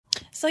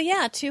So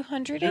yeah,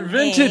 208. You're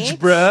vintage,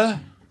 bruh.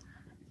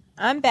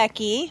 I'm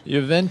Becky.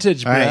 You're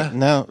vintage, All bruh. right,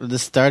 no,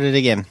 let's start it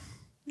again.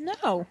 No,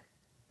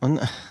 Well,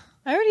 no,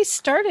 I already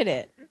started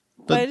it.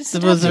 but I just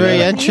it was have to very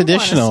know when you wanna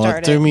untraditional. start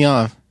It threw me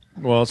off.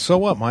 Well, so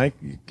what, Mike?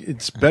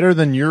 It's better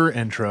than your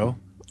intro.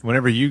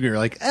 Whenever you're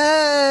like,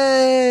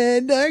 Darktown,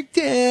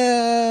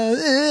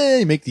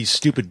 you make these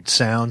stupid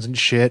sounds and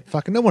shit.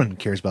 Fucking no one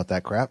cares about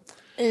that crap.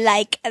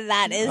 Like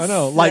that is. I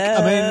know. Like,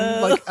 I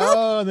mean, like,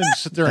 oh, and then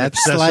sit there and That's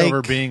obsess like-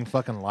 over being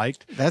fucking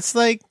liked. That's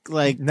like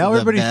Now the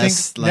everybody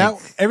best, thinks- now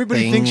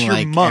everybody thing, thinks you're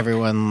like monk.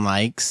 everyone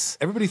likes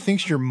Everybody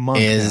thinks you're monk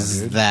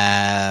is now,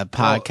 dude. the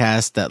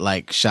podcast that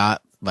like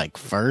shot like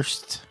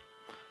first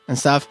and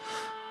stuff.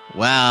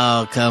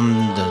 Welcome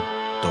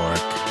to Dork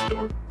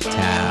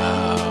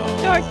Town.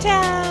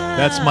 Dorktown.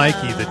 That's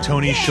Mikey, the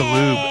Tony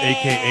Shalhoub,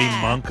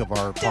 a.k.a. monk of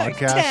our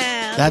podcast.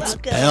 That's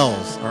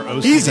Bells. Our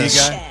OCD He's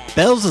a guy.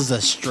 Bells is a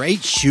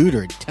straight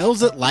shooter.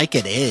 Tells it like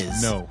it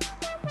is. No.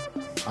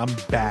 I'm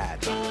bad.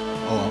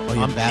 Oh,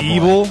 you're I'm a bad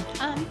evil. Boy.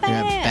 I'm You're a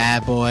bad.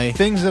 bad boy.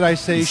 Things that I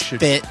say You should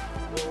spit.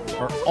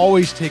 are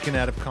always taken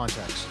out of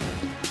context.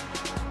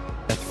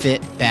 The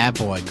fit bad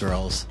boy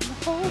girls. The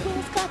whole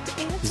world's got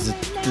to answer He's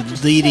right now, the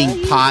just leading tell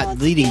you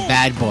what's leading best.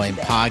 bad boy in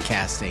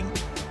podcasting,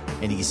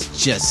 and he's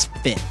just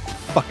fit.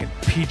 Fucking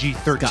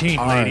PG-13,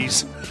 Got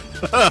ladies.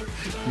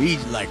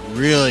 He's like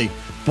really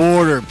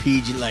border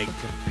PG. Like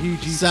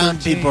PG-13. some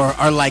people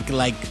are like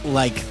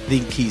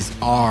think he's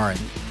R. And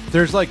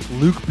There's like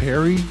Luke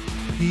Perry,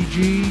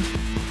 PG,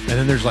 and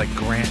then there's like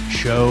Grant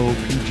Show,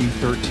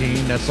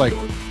 PG-13. That's like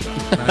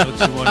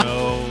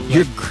 90210.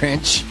 you're like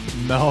Grinch.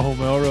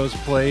 Melrose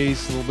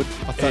Place, a little bit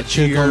I thought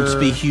you were going to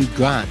be edgier. Hugh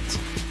Grant.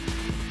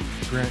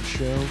 Grant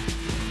Show.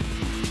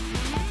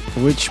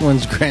 Which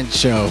one's Grant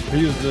Show?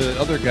 He was the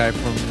other guy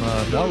from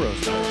Melrose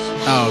Place,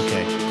 Oh,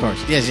 okay, of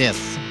course.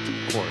 Yes.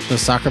 of course. The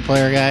soccer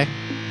player guy.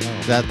 No.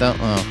 Is that the?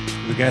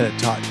 Oh, The guy that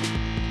taught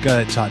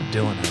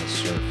Dylan how to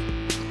surf.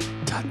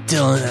 taught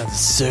Dylan how to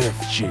surf.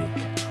 Jake.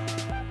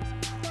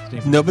 His name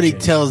was Nobody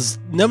Jake.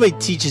 Nobody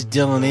teaches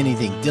Dylan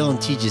anything.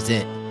 Dylan teaches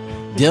it.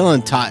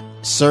 Dylan taught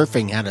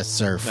surfing how to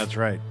surf. That's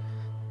right.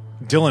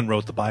 Dylan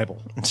wrote the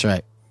Bible. That's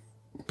right.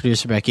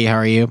 Producer Becky, how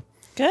are you?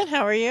 Good.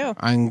 How are you?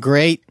 I'm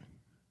great.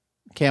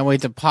 Can't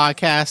wait to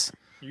podcast.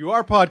 You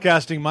are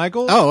podcasting,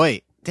 Michael. Oh,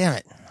 wait. Damn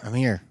it. I'm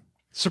here.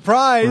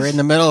 Surprise! We're in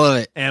the middle of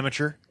it.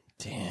 Amateur.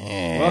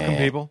 Damn. Welcome,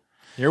 people.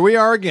 Here we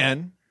are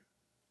again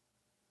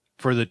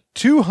for the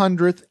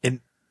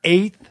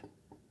 208th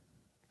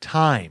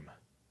time.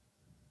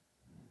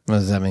 What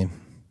does that mean?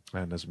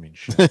 That doesn't mean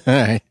shit. All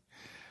right.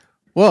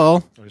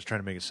 Well, I'm just trying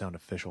to make it sound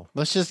official.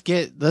 let's just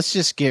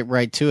get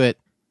right to it.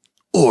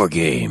 Or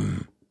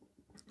game.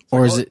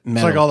 Or is it It's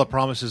metal? like all the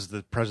promises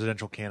the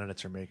presidential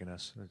candidates are making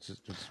us. It's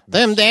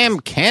Them damn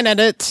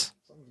candidates.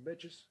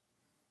 bitches.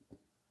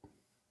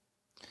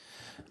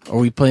 Are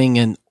we playing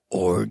an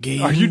or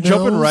game? Are you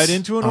jumping Bells? right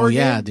into an oh, or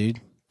yeah, game?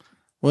 dude.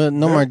 Well,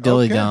 no Yeah, more okay.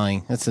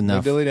 dilly-dallying. That's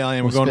enough. No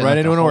dilly-dallying. We're We going spent right like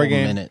into a an or whole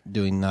game. minute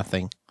doing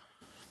nothing.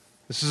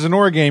 This is an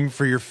or game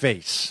for your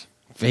face.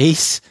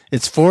 Face?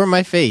 It's for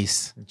my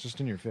face. It's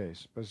just in your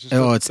face. But it's just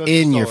Oh, it's that's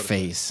in just your all it is.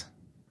 face.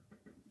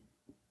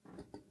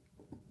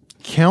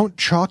 Count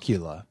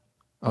Chocula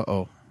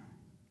Uh-oh.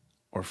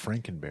 or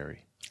Frankenberry.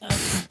 Oh,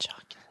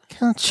 chocolate.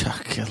 Count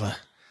Chocula.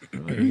 You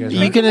guys Are you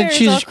like- going to Frankenberry's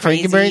choose all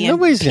crazy Frankenberry? and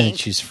Nobody's going to pink.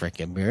 choose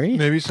Frankenberry.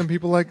 Maybe some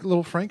people like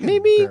little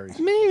Frankenberries. Maybe.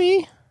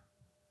 Maybe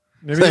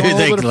They a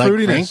little bit of like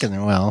fruitiness.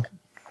 Franken. Well,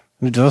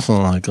 who doesn't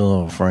like a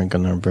little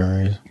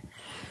Frankenberries?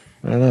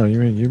 I don't know.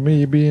 You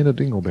may be into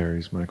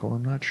dingleberries, Michael.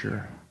 I'm not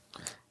sure.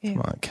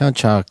 Come on, Count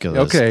Chocula.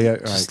 Okay, all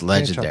just right.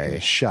 legendary.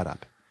 Shut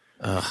up.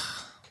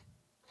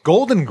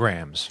 Golden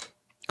Grams.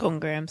 Golden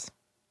grams.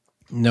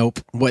 Nope.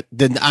 What?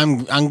 Then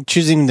I'm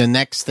choosing the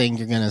next thing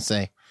you're gonna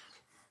say.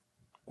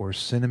 Or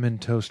Cinnamon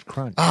Toast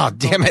Crunch. Oh,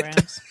 damn Golden it!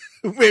 grams.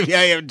 Maybe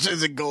I am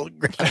choosing Golden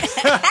Grams.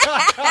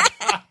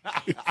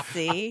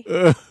 See,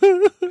 they're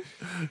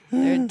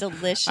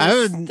delicious.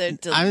 They're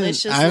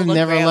delicious. I've little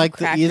never graham liked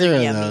cracker either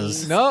of yummies.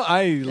 those. No,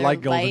 I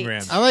like Golden light.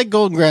 Grams. I like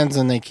Golden Grams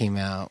when they came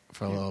out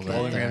for a little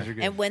Golden bit. Grams There. are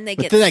good. And when they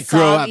But get then I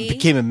grew up soggy, and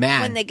became a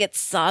man. When they get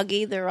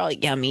soggy, they're all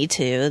yummy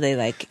too. They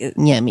like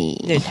Yummy.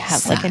 they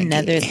have like Soggy.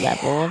 another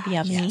level of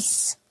yummy.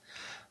 Yes.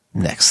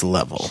 Next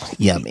level.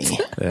 Yummy.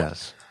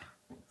 Yes.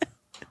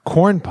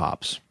 Corn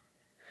Pops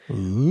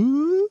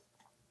Ooh.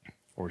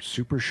 or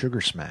Super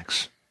Sugar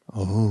Smacks.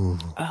 Oh.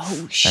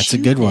 Oh, That's a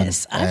good one. I That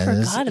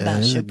is- forgot that about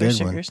is a sugar good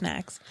sugar one.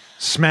 snacks.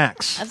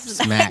 Smacks.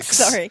 Smacks.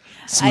 Sorry,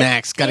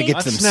 Smacks. Got to get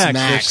Not some snacks,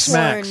 they're smacks.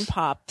 smacks. corn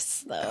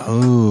pops though.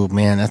 Oh,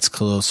 man, that's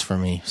close for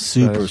me.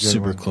 Super, That is a good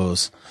super one.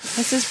 close.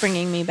 This is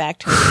bringing me back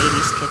to an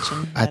 '80s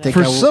kitchen. I that think For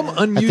I w- some I think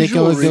I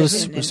unusual would go reason-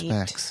 Super And eat.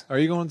 Smacks. Are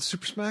you going with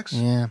Super Smacks?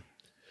 Yeah.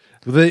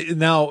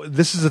 Now,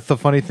 this is the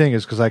funny thing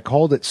is because I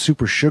called it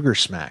Super Sugar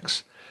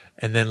Smacks.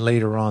 And then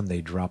later on, they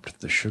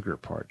dropped the sugar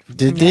part.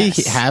 Did Yes.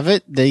 they have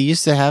it? They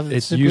used to have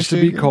It Super used to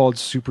be Sugar? called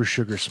Super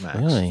Sugar Smacks.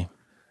 Really?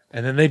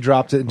 And then they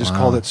dropped it and just Wow,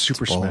 called it that's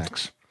Super bold.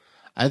 Smacks.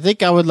 I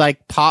think I would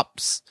like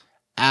Pops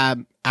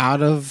out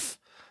of,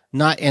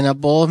 not in a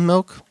bowl of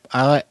milk.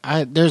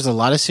 There's a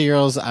lot of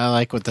cereals I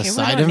like with the Okay, we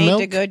side don't of need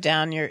milk. to go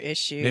down your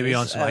issues. Maybe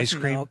on some of ice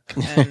cream? milk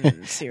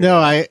and cereal. No,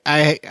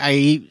 I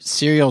eat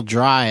cereal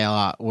dry a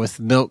lot with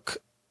milk,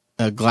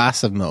 a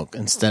glass of milk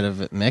instead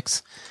of it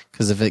mixed.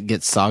 Because if it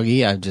gets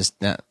soggy, I just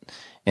not.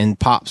 And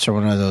Pops are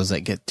one of those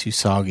that get too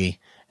soggy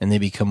and they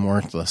become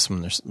worthless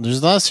when there's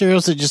a lot of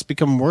cereals that just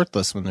become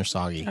worthless when they're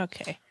soggy.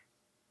 Okay.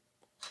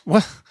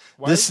 What?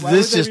 Why This would they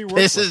just be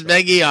worthless, pisses though?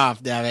 Maggie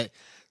off, damn it.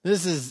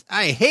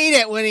 I hate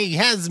it when he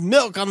has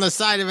milk on the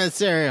side of his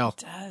cereal.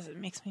 It does. It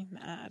makes me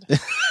mad.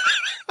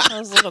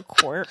 Those little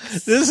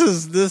quirks.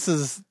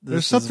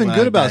 There's something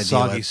good about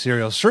soggy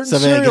cereal. Certain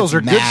Somebody cereals gets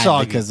are good mad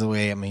soggy. because of the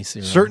way I make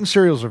cereal. Certain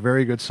cereals are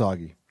very good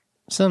soggy.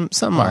 Some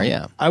are,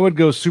 yeah. I would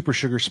go Super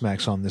Sugar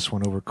Smacks on this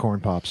one over Corn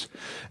Pops.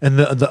 And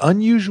the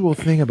unusual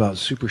thing about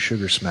Super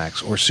Sugar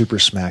Smacks or Super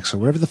Smacks or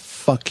whatever the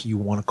fuck you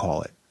want to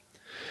call it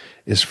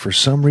is for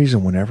some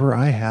reason whenever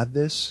I had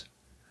this,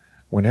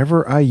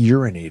 whenever I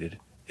urinated,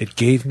 it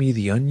gave me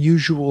the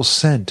unusual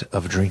scent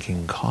of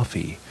drinking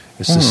coffee.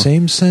 It's the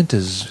same scent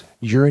as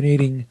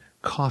urinating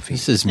coffee.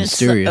 This is It's the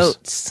mysterious.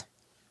 oats.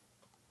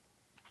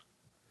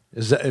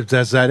 Is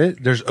that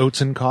it? There's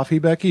oats in coffee,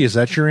 Becky? Is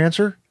that your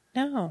answer?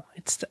 No,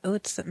 it's the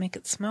oats that make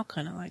it smell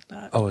kind of like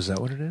that. Oh, is that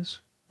what it is?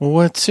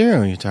 What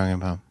cereal are you talking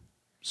about?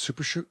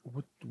 Super Sugar?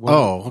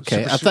 Oh,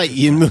 okay. Super I thought Sugar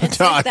you moved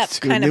It's on like that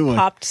to a kind new of one.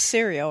 popped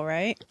cereal,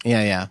 right?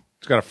 Yeah.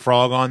 It's got a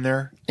frog on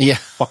there. Yeah.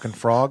 Fucking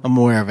frog. I'm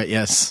aware of it,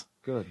 yes.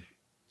 Good.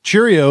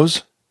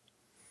 Cheerios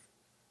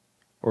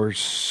or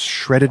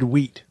shredded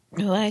wheat.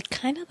 Well, I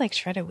kind of like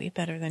shredded wheat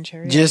better than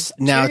Cheerios. Just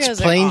now Cheerios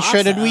it's are plain awesome,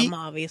 shredded wheat.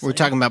 Obviously. We're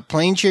talking about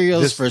plain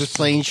Cheerios This- versus this-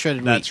 plain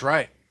shredded wheat. That's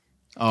right.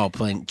 Oh,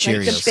 plain the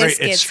Cheerios. biscuits.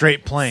 It's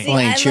straight plain. See,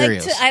 Plain I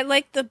Cheerios. I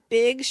like the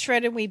big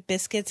shredded wheat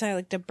biscuits. I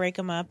like to break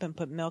them up and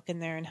put milk in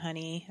there and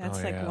honey. That's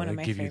Oh, like yeah, one of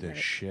they my give you the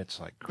favorites. shits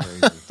like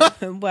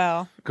crazy.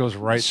 Well, Goes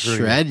right through.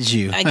 Shreds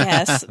you. I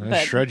guess,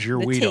 but shreds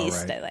your the wheat all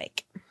taste right.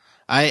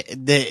 I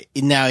like.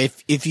 Now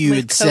if you With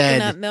had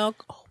coconut said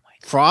milk, oh my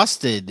god,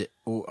 frosted,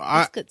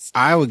 that's good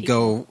stuff, I would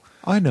people. go.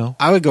 I know.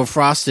 I would go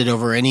frosted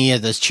over any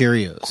of those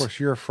Cheerios. Of course,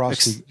 you're a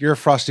frosty. You're a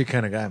frosty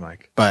kind of guy,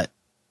 Mike. But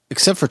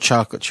except for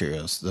chocolate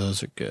Cheerios,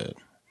 those are good.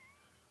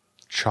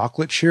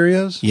 Chocolate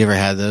Cheerios? You ever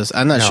had those?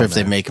 I'm not No, sure if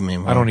they man. make them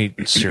anymore. I don't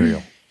eat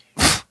cereal.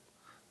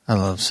 I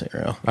love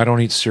cereal. I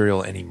don't eat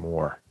cereal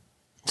anymore.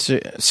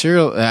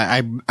 Cereal,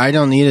 I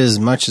don't eat it as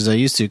much as I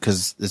used to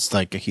because it's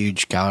like a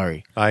huge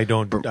calorie. I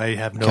don't. I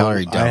have no.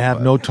 Calorie dump, I have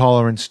but- no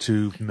tolerance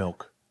to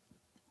milk.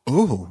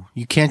 Ooh,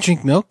 you can't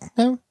drink milk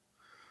now?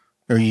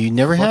 Or you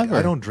never Fuck, have? Or?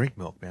 I don't drink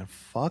milk, man.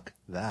 Fuck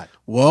that.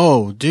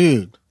 Whoa,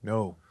 dude.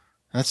 No,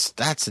 That's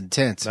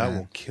intense, that man.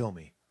 will kill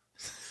me.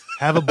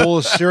 Have a bowl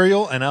of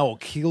cereal, and I will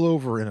keel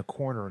over in a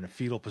corner in a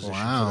fetal position for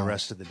Wow. the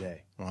rest of the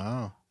day.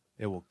 Wow.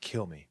 It will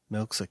kill me.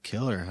 Milk's a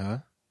killer, huh?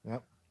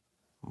 Yep.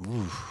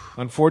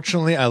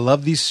 Unfortunately, I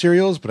love these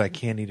cereals, but I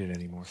can't eat it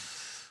anymore.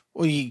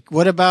 Well,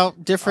 what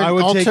about different I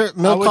would take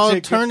milk I would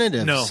take-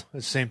 alternatives? No, it's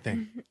the same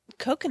thing.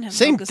 Coconut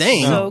Same milk is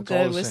thing. so No, it's all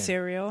good the with same.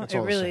 cereal. It's It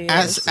all the really same.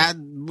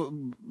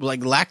 is. Like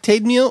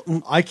lactate milk?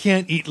 I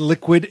can't eat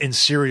liquid and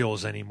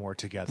cereals anymore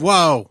together.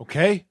 Whoa.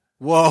 Okay?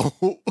 Whoa.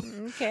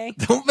 Okay.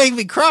 Don't make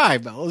me cry,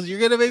 Bells. You're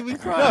going to make me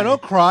cry. No,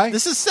 don't cry.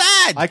 This is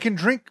sad. I can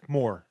drink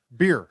more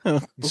beer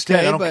instead.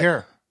 Okay, I don't but-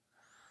 care.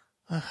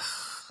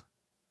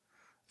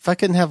 If I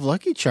couldn't have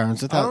Lucky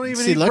Charms without, I don't even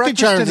see, eat Lucky breakfast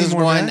Charms is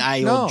anymore, one man. I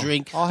No, will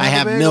drink. I'll I have a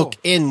have bagel. milk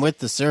in with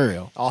the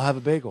cereal. I'll have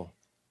a bagel.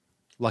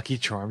 Lucky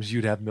Charms,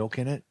 you'd have milk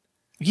in it?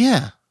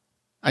 Yeah,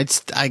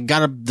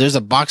 there's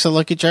a box of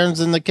Lucky Charms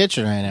in the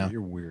kitchen right now,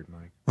 You're weird,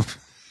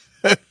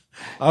 Mike.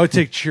 I would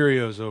take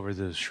Cheerios over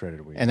the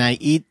shredded wheat. and I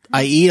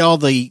eat all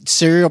the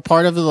cereal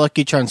part of the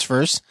Lucky Charms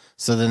first,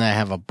 so then I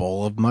have a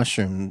bowl of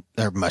mushrooms,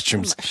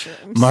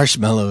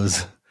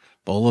 marshmallows,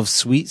 bowl of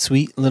sweet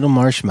little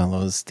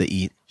marshmallows to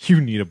eat. You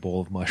need a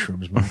bowl of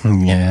mushrooms, Mike.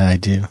 Yeah, I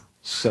do.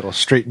 That'll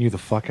straighten you the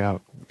fuck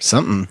out.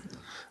 Something.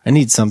 I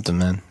need something,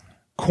 man.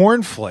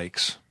 Corn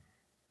flakes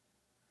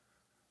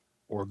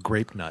or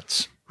grape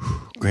nuts.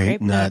 Grape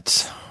Grape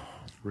nuts.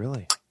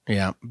 Really?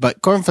 Yeah,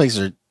 but cornflakes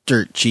are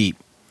dirt cheap.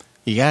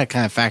 You gotta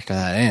kind of factor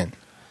that in.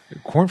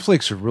 Corn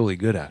flakes are really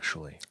good,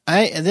 actually.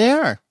 They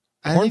are.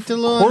 I think they're a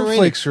little corn underrated.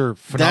 flakes are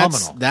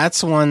phenomenal.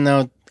 That's one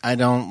though I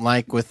don't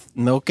like with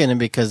milk in it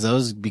because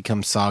those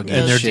become soggy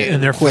and as shit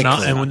they're quickly.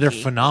 and when they're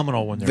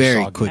phenomenal when they're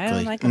Very soggy. quick. I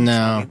don't like them No.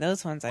 soggy.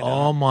 Those ones I don't.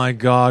 Oh my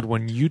god!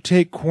 When you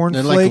take corn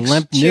They're flakes like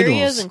limp Cheerios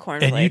noodles. and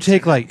cornflakes. and you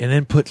take and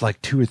then put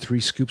like 2 or 3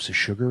 scoops of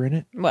sugar in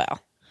it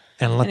well,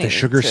 and let the anything's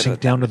sugar good sink with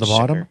down to that the much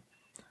bottom sugar.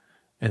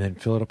 and then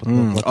fill it up with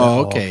milk. Let that Oh,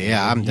 all- okay.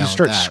 Yeah, I'm you down with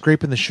start that.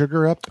 scraping the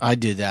sugar up I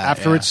do that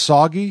after yeah. it's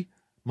soggy,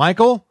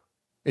 Michael.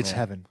 It's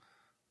heaven.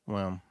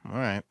 Well, all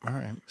right.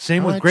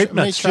 Same I with might grape tr-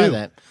 may nuts try too.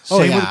 that. Same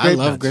Oh yeah, with I grape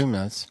love nuts. grape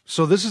nuts.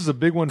 So this is a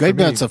big one. Grape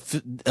for me.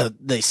 nuts,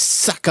 they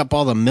suck up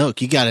all the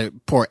milk. You got to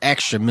pour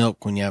extra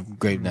milk when you have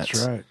grape nuts.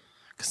 That's right.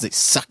 Because they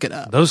suck it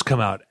up. Those come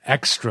out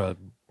extra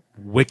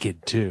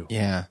wicked too,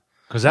 Yeah.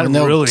 because that And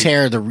they'll really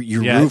tear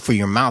your Yeah. roof of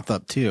your mouth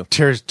up too.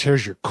 tears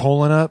your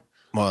colon up,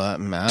 Well, I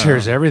don't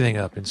tears know. everything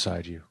up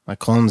inside you. My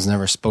colon's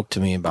never spoke to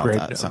me about Grape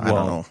that, so nut- I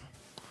well, don't know.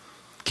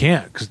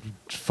 can't because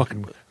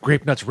fucking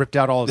Grape Nuts ripped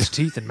out all his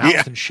teeth and mouth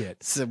Yeah. and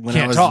shit. So when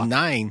Can't I was talk.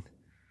 9.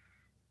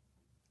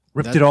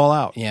 Ripped it all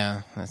out.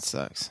 Yeah, that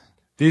sucks.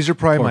 These are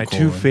probably Poor my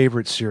two Colin.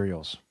 favorite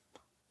cereals.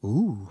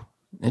 Ooh,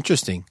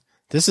 interesting.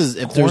 This is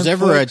if there's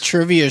ever a Cornflakes.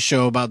 trivia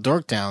show about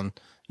Dorktown,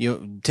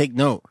 you take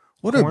note.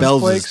 What are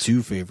Bell's Cornflakes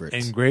two favorites?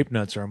 And Grape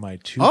Nuts are my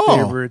two Oh,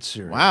 favorite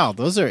cereals. wow,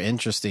 those are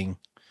interesting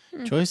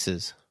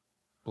choices.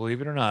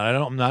 Believe it or not,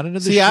 I'm not into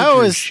the See,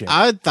 sugar shit.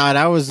 I thought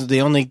I was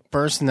the only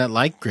person that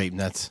liked Grape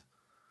Nuts.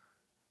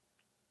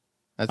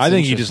 That's I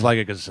think you just interesting. like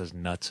it because it says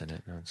nuts in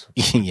it. That's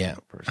Yeah,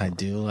 I personal.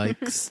 do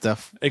like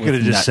stuff. It could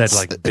have just said nuts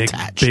like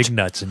attached. big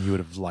nuts, and you would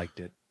have liked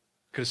it.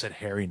 Could have said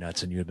hairy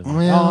nuts, and you would have been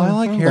like, Well, "Oh, I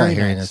like I'm hairy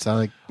not nuts. I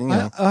like, you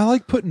know. I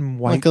like putting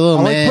white, Like a little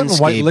I like putting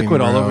white manscaping,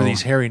 liquid all over bro.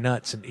 these hairy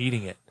nuts and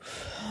eating it."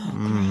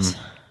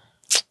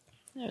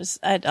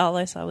 All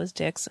I saw was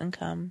dicks and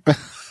cum.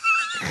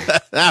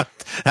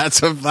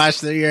 That's what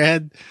flashed through your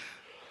head.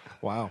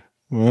 Wow.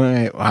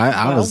 Right.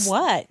 I Well, was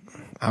what?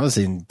 I was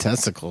in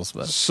testicles,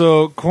 but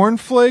So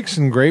cornflakes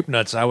and grape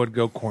nuts, I would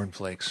go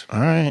cornflakes. all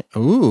right.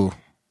 Ooh,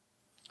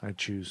 I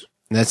choose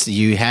that's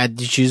you had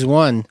to choose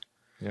one.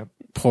 Yep.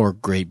 Poor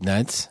Grape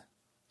Nuts.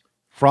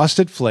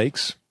 Frosted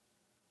Flakes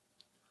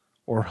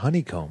or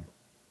honeycomb.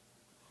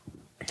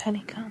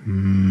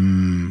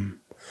 Honeycomb.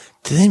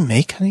 Do they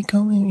make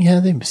honeycomb? Yeah,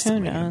 they must Who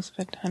have made it. knows?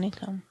 But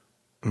honeycomb.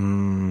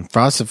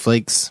 Frosted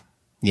Flakes.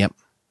 Yep.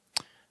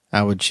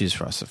 I would choose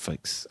Frosted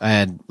Flakes. I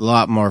had a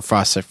lot more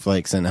Frosted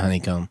Flakes than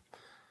honeycomb.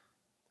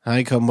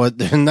 Honeycomb, but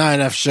there's not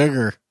enough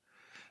sugar.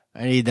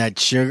 I need that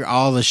sugar,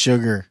 all the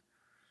sugar.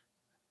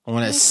 I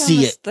want to Honeycomb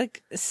see is, it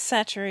like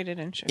saturated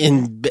in sugar.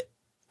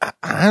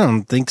 I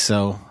don't think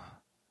so.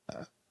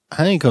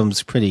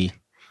 Honeycomb's pretty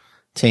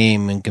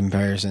tame in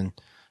comparison.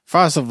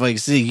 Frosted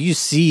Flakes, see, you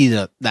see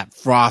that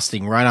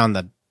frosting right on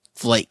the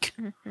flake.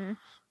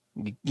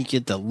 You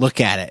get to look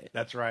at it.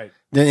 That's right.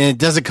 Then it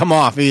doesn't come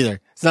off either.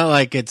 It's not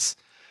like it's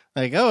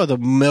like, oh, the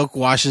milk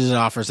washes it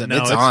off or something.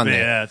 No, it's on there.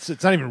 Yeah,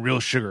 it's not even real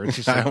sugar. It's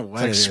just I like, don't know it's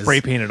what like it is.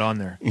 spray painted on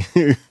there.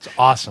 It's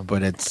awesome.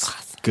 But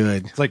it's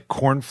good. It's like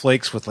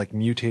cornflakes with like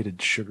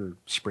mutated sugar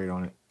sprayed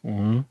on it.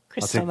 I'll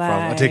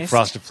Crystallized. take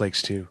Frosted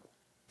Flakes too.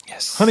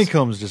 Yes.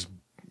 Honeycomb's just,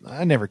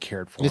 I never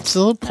cared for It's it.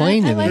 a little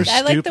plain I to me. like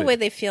the stupid. way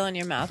they feel in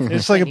your mouth.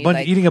 It's like a when you,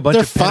 bunch eating a bunch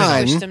They're of fine. push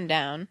pentagons. them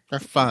down. They're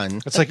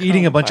fun. It's like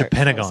eating a cone bunch of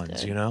part feels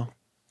pentagons, good. you know?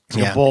 It's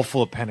like Yeah. a bowl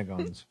full of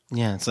pentagons.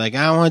 Yeah, it's like,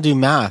 I don't want to do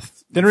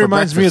math. Then it for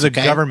reminds me of the breakfast,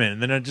 okay? government,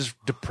 and then it just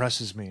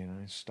depresses me,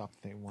 and I stop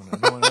thinking.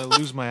 I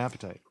lose my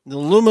appetite. The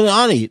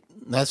Illuminati.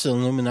 That's the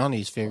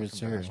Illuminati's favorite Fucking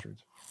cereal.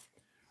 bastards.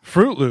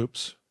 Fruit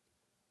Loops.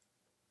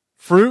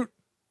 Fruit,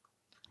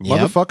 Yep.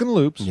 motherfucking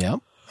Loops,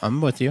 Yep.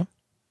 I'm with you.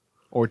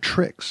 or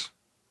Tricks.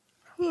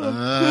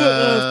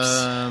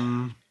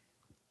 Um,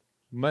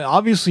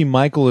 Obviously,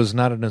 Michael is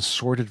not an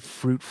assorted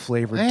fruit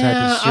flavored type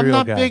of I'm cereal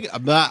not guy. big,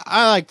 but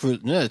I like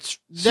fruit. No, it's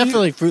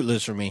definitely Fruit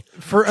Loops for me.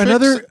 For Trix,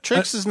 another,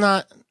 Trix is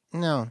not.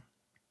 No.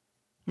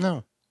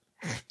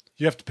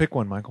 you have to pick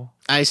one, Michael.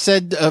 I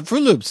said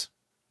Fruit Loops.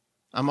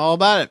 I'm all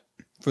about it.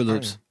 Fruit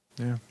Loops.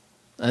 Yeah,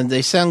 And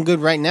they sound good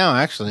right now,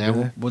 actually. Do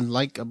they? I would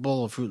like a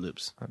bowl of Fruit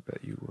Loops. I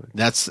bet you would.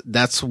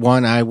 That's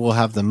one I will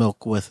have the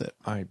milk with it.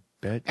 I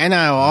bet. And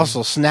I'll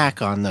also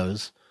snack on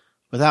those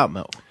without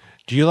milk.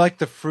 Do you like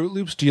the Fruit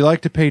Loops? Do you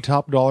like to pay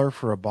top dollar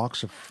for a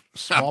box of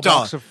small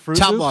box of Fruit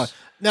Top Loops? line.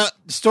 Now,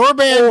 store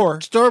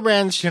brand.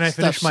 Can I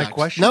finish stuff my sucks.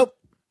 question? Nope.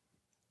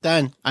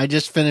 Done. I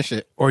just finished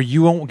it. Or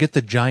you won't get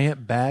the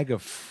giant bag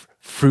of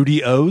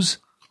Fruity O's?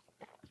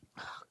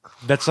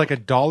 That's like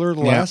 $1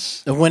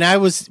 less. When I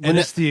was And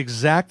it's the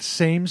exact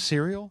same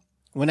cereal?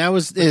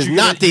 it's you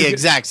not get- the you get-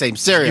 exact same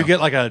cereal. You get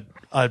like a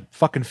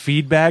fucking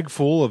feed bag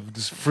full of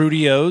just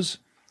Fruity O's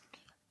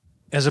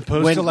as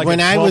opposed to like a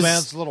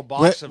 12-ounce little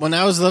box of when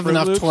I was living Froot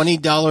off Loops?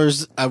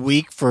 $20 a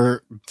week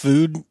for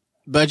food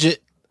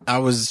budget, I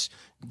was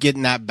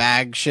getting that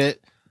bag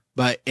shit.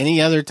 But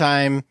any other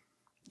time,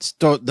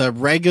 the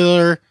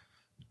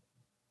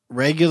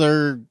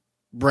regular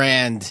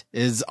brand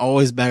is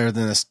always better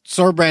than the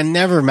store brand.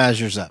 Never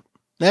measures up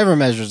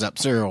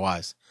cereal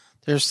wise.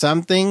 There's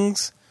some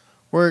things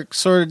where it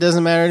sort of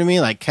doesn't matter to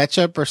me, like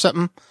ketchup or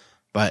something.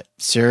 But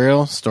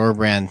cereal, store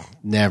brand,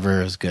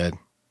 never as good.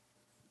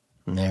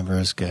 Never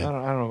as good.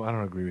 I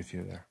don't agree with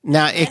you there.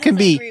 Now I it can don't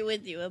be. agree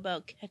with you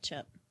about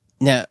ketchup.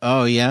 No,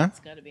 oh yeah. It's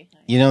got to be high.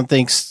 You don't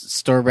think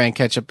store brand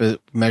ketchup is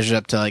measured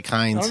up to like I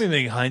Heinz? don't even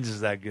think Heinz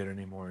is that good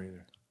anymore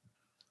either.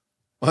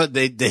 Well,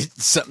 they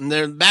something.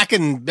 They're back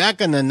in the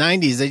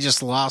 '90s. They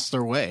just lost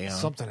their way. Huh?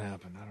 Something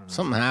happened. I don't know.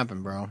 Something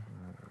happened, bro.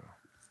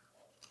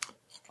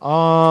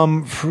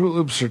 Fruit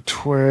Loops or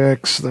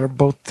Twix, they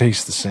both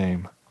taste the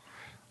same.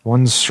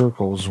 One's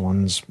circles,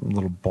 one's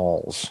little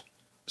balls.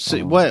 So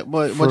what's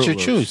Fruit your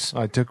Loops. choose?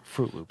 I took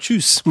Fruit Loops.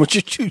 Choose. What's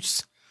your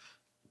choose?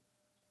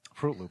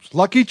 Fruit Loops.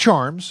 Lucky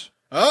Charms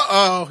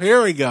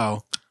Here we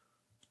go.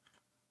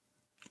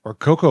 or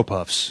Cocoa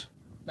Puffs.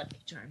 Lucky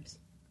Charms.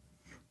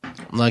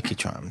 Lucky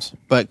Charms,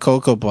 but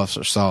Cocoa Puffs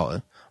are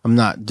solid. I'm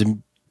not,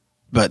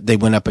 but they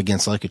went up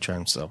against Lucky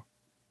Charms, so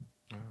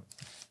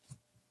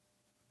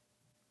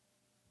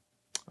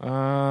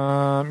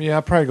Yeah,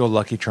 I'd probably go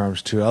Lucky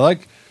Charms too. I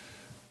like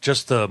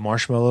just the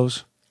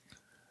marshmallows.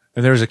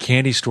 And there was a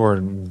candy store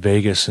in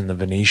Vegas in the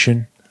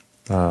Venetian,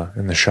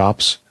 in the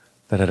shops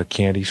that had a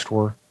candy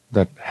store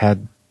that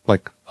had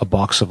like a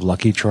box of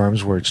Lucky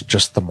Charms where it's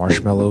just the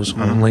marshmallows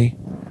only,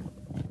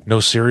 no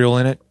cereal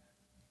in it.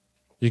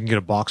 You can get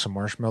a box of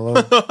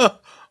marshmallow.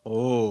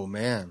 Oh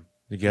man,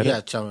 You get yeah,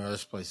 it? tell me where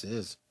this place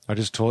is. I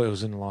just told it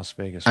was in Las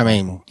Vegas. I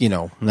mean,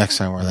 next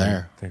time we're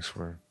there, Thanks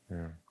for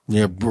yeah.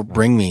 yeah,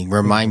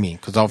 remind me,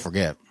 because I'll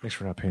forget. Thanks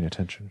for not paying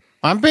attention.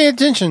 I'm paying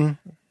attention.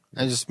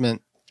 I just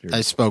meant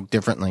I spoke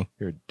differently.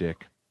 You're a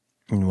dick.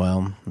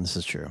 Well, this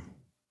is true.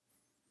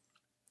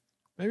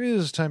 Maybe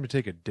this is time to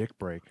take a dick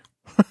break.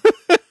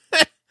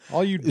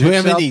 All you Do we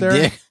have dicks out any there,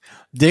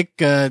 dick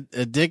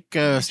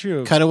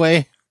you-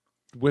 cutaway?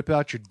 whip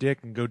out your dick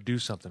and go do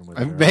something with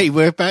it. all right? Hey,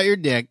 whip out your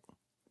dick.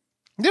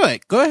 Do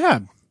it. Go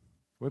ahead.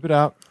 Whip it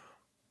out.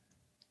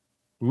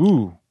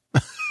 Ooh.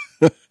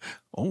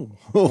 Oh,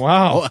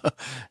 Wow.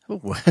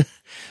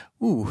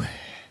 Ooh.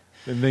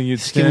 And then you'd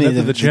Give stand me up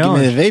to the give me the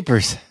challenge.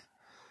 vapors.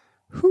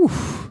 Whew.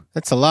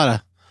 That's a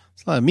lot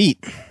of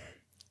meat.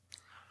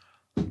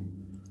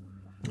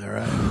 All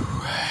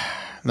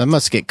right. That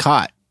must get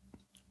caught.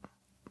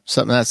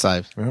 Something that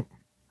size. Yep.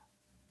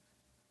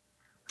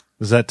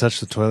 Does that touch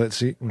the toilet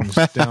seat when you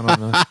sit down on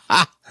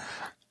the...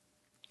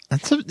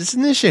 It's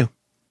an issue.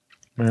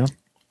 Yeah.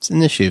 It's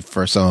an issue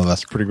for some of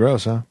us. Pretty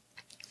gross, huh?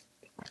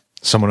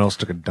 Someone else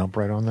took a dump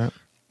right on that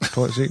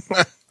toilet seat?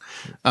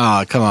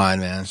 Oh, come on,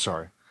 man.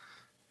 Sorry.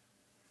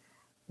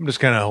 I'm just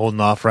kind of holding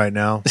off right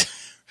now.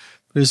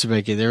 Mr.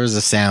 Becky, there was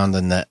a sound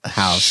in the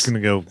house. Just going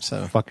to go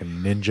So- fucking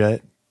ninja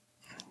it.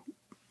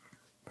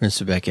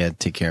 Mr. Becky had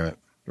to take care of it.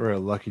 We're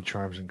at Lucky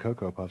Charms and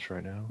Cocoa Puffs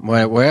right now.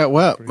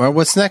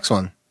 What's the next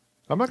one?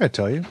 I'm not going to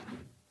tell you.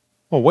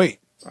 Oh, wait.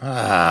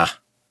 I'm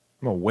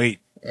going to wait.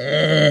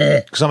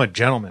 Because I'm a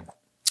gentleman.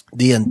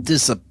 The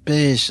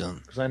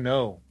anticipation. Because I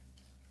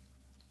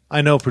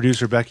know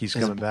producer Becky's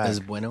coming back. Is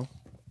bueno?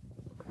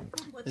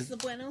 What's the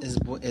bueno? Is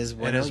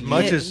bueno? And as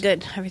much as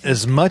Good. Everything.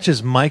 as much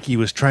as Mikey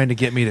was trying to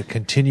get me to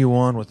continue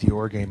on with the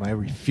Or Game, I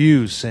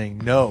refused, saying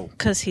no,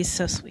 Because he's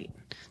so sweet.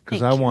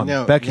 because I want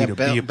Becky to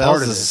be a part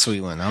of is this. the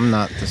sweet one. I'm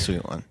not the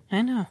sweet one.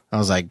 I know. I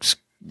was like,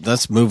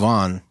 let's move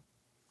on.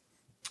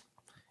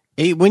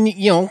 Hey, when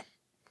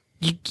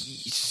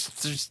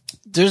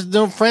there's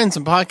no friends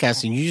in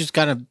podcasting. You just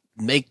gotta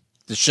make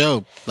the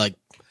show like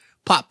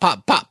pop,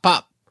 pop, pop,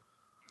 pop.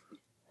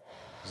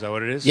 Is that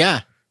what it is?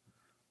 Yeah,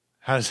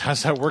 How's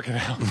that working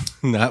out?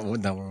 not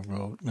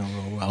real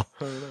well.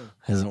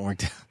 Hasn't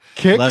worked out.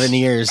 Kicks, 11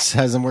 years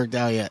hasn't worked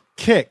out yet.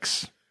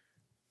 kicks,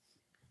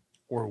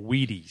 or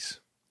Wheaties.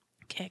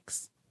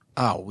 Kicks.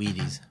 Oh,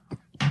 Wheaties.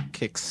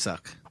 Kicks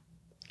suck.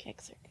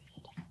 Kicks are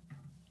good.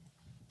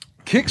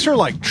 Kicks are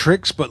like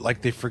tricks, but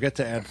like they forget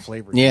to add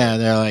flavor. Yeah,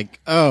 they're like,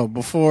 oh,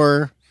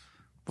 before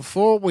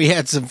we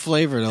had some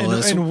flavor to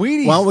this, and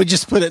Wheaties- why don't we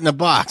just put it in a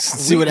box and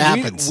see what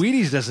happens?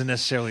 Wheaties doesn't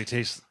necessarily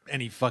taste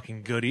any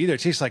fucking good either. It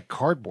tastes like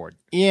cardboard.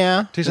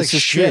 Yeah, Tastes this like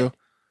is shit. true.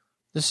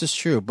 This is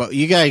true, but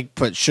you gotta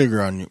put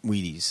sugar on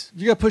Wheaties.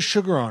 You got to put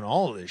sugar on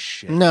all of this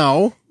shit.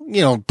 No,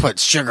 you don't put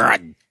sugar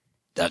on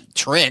the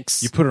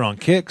tricks. You put it on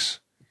Kicks.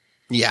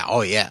 Yeah,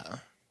 oh yeah.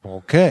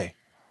 Okay.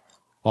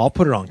 I'll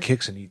put it on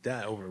Kicks and eat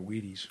that over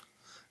Wheaties.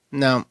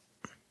 No,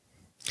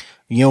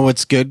 you know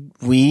what's good?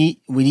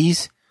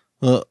 Wheaties.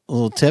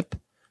 Little tip.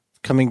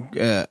 Coming,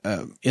 a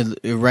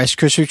Rice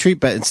Krispie treat,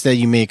 but instead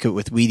you make it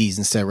with Wheaties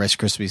instead of Rice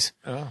Krispies.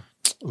 Oh.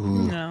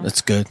 Ooh, No.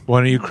 that's good. Why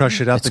don't you crush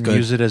it up It's and good.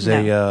 use it as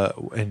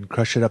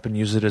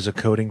a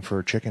coating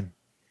for chicken?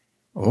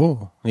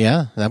 Oh,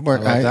 yeah, that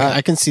work. I like that.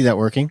 I can see that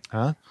working.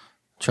 Huh?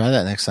 Try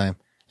that next time.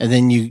 And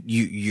then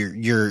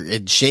you're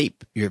in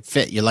shape. You're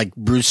fit. You're like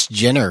Bruce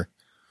Jenner.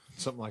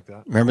 Something like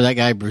that. Remember that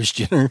guy, Bruce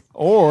Jenner?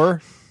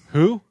 Or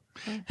who?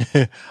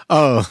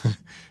 Oh,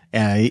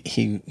 yeah.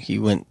 He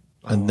went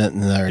in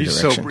another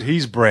direction.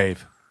 He's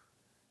brave.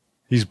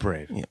 He's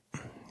brave. Yep.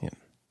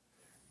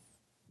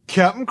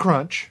 Captain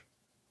Crunch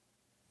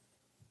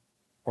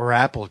or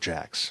Apple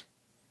Jacks?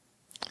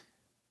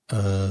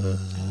 Captain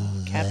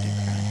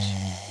Crunch.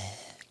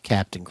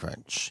 Captain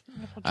Crunch.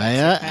 Applejack's are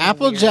kinda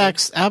Apple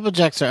weird.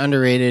 Jacks are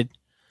underrated.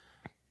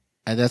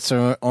 That's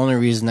the only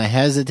reason I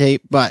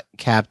hesitate. But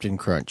Captain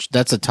Crunch,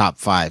 that's a top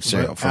 5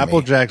 cereal for Apple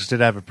me. Jacks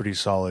did have a pretty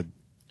solid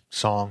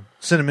song.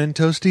 Cinnamon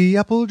toasty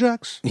Apple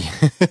Jacks.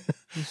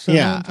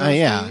 Yeah,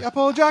 yeah.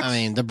 Apple Jacks. I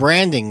mean, the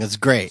branding is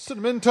great.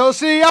 Cinnamon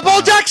toasty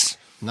Apple Jacks.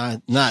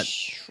 Not.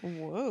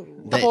 Whoa.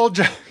 Apple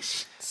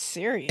Jacks.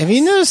 Serious. Have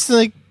you noticed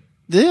like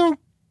they don't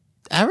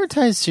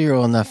advertise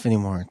cereal enough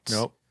anymore?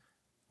 Nope.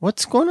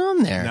 What's going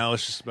on there? No,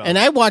 it's just about. And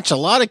I watch a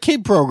lot of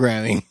kid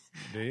programming.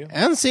 Do you?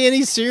 I don't see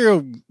any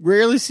cereal.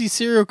 Rarely see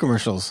cereal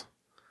commercials.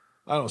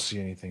 I don't see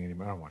anything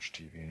anymore. I don't watch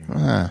TV anymore.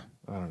 Ah,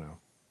 I don't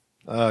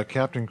know.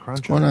 Captain Crunch.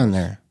 what's going on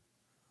there?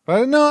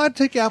 But no, I'd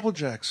take Apple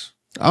Jacks.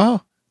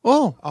 Oh.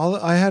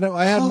 I had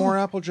more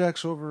Apple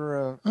Jacks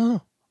over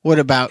What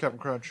about Captain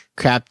Crunch.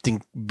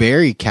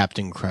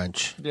 Captain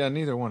Crunch? Yeah,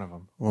 neither one of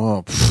them.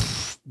 Oh,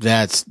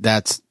 that's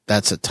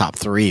that's a top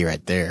 3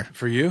 right there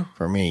For you?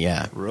 for me.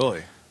 Yeah,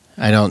 Really?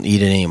 I don't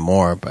eat it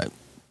anymore, but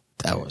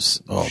that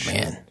was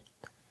man,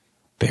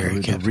 very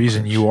The Captain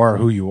reason Crunch. you are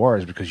who you are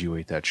is because you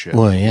ate that shit.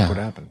 Well, yeah. Look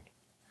what happened?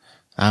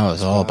 I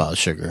was all about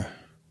sugar,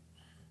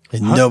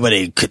 and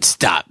nobody could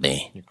stop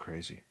me. You're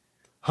crazy.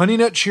 Honey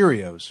Nut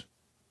Cheerios.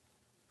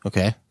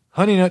 Okay,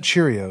 Honey Nut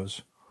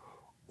Cheerios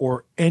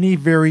or any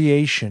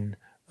variation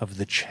of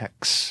the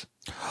Chex.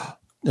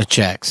 the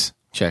Chex.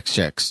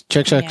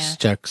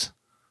 Yeah.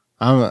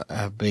 I'm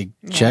a big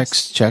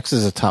Yes. Chex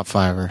is a top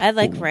 5er. I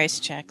like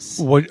rice checks.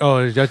 What? Oh,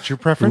 is that your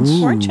preference?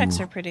 Corn checks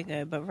are pretty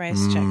good, but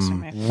rice checks are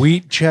my favorite.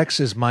 Wheat Chex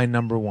is my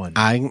number one.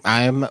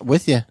 I'm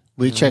with you.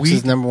 Wheat Chex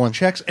is number 1.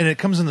 Chex, and it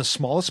comes in the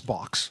smallest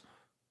box.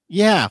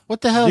 Yeah,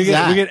 what the hell We is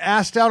that? get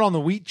asked out on the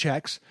Wheat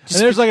Chex, and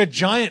there's like a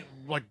giant,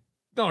 like,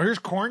 no, here's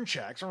Corn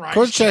Chex. Rice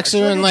Corn Chex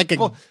are in like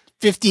a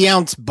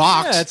 50-ounce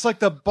box. Yeah, it's like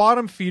the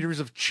bottom feeders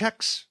of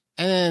Chex.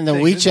 And then the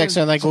thing. Wheat Checks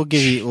are like, we'll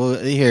give you,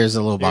 here's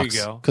a little There you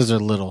box. go. Because they're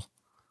little.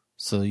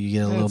 So you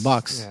get a little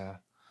box. Yeah.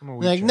 I'm a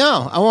Wheat Like, Chex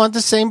no, guy. I want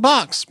the same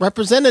box.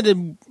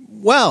 Represented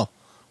well.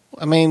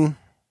 I mean,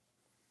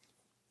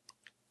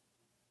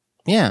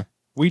 yeah.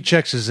 Wheat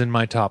Chex is in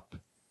my top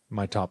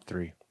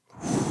 3.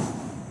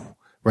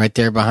 Right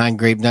there behind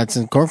Grape Nuts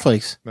and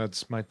Cornflakes.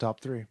 That's my top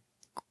 3.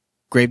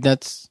 Grape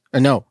Nuts. Or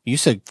no, you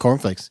said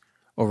Cornflakes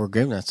over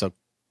Grape Nuts. So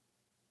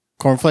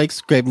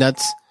Cornflakes, Grape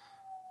Nuts,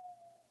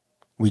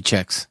 Wheat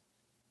Checks.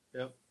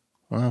 Yep.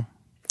 Wow.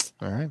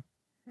 All right.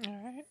 All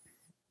right.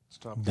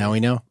 Stop. Now we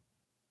know.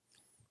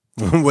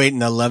 We're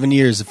waiting 11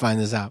 years to find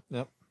this out.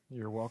 Yep.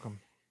 You're welcome.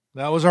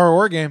 That was our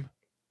Or Game.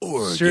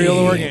 Cereal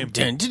Or Game.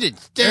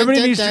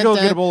 Everybody needs to go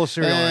get a bowl of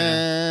cereal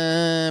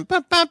right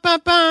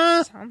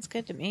now. Sounds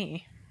good to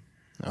me.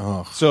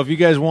 Oh. So if you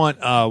guys want,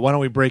 why don't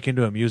we break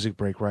into a music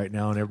break right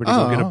now and everybody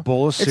go get a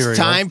bowl of cereal. It's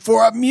time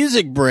for a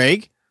music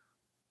break.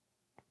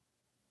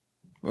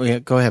 Oh, yeah,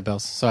 go ahead,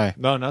 Bells. Sorry.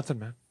 No, nothing,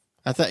 man.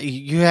 I thought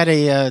you had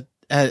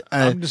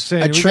I'm just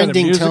saying, a we trending got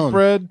a music tone.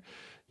 bread.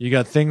 You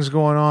got things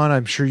going on.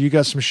 I'm sure you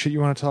got some shit you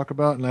want to talk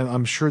about, and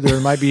I'm sure there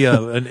might be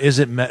an is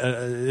it metal?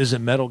 Game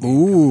coming up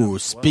Ooh,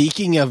 as well.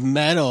 speaking of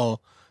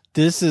metal,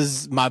 this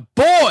is my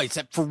boys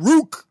at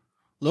Farouk,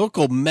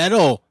 local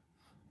metal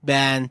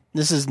band.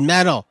 This is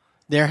metal.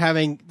 They're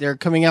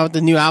coming out with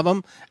a new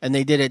album, and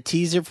they did a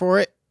teaser for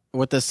it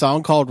with a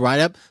song called "Right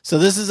Up." So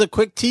this is a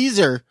quick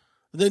teaser.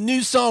 The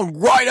new song,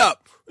 "Right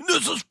Up." And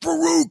this is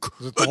Farouk.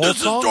 Is it the And whole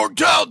this song? is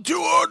Dorktown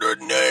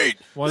 208.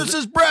 What is This it?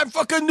 is brand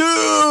fucking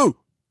new.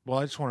 Well,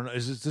 I just want to know: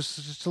 is this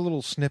just a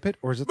little snippet,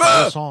 or is it the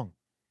whole song?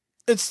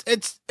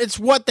 It's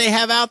what they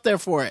have out there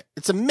for it.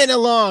 It's a minute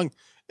long,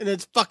 and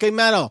it's fucking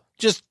metal.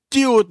 Just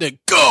deal with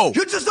it. Go.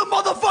 You're just a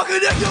motherfucking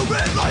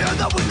ignorant liar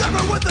that was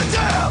never with the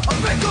tail. A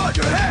finger on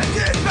your head,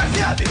 get back the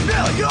happy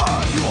failure.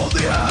 You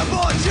only have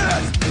a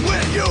chance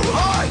when you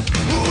hide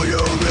who you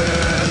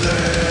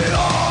really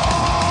are.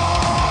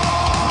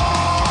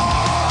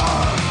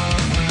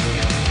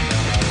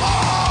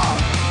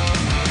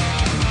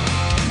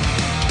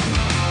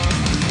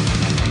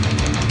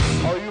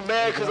 Are you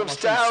mad cause I'm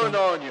styling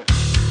on you?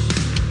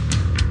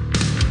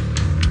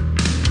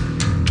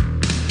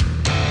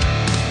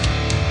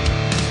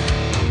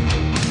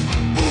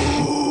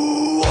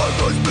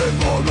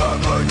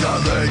 Forever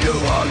telling you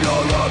how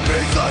you're a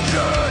piece of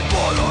shit,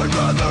 but I'd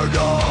rather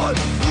not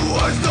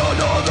waste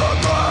another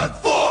breath.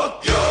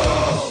 Fuck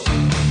you!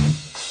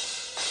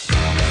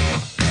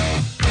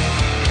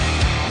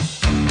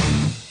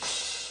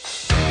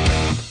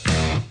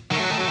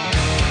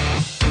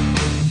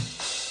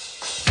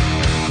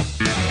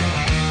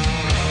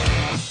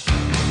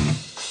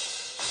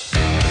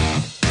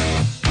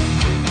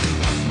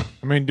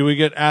 I mean, do we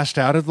get asked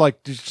out of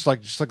just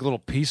like a little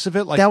piece of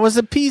it, like That was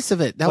a piece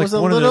of it. That like was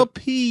a one of little the-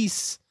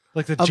 piece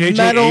like the of J.J.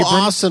 metal Abrams,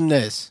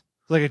 awesomeness.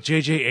 like a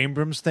J.J.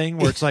 Abrams thing,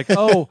 where it's like,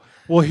 oh,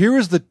 well, here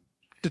was the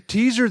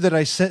teaser that I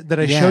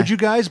Yeah. showed you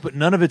guys, but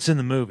none of it's in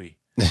the movie.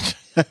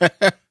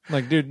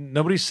 Like, dude,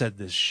 nobody said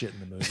this shit in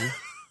the movie.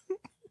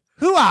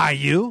 Who are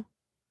you,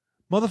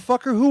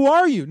 motherfucker? Who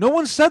are you? No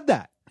one said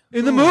that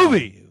in the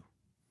movie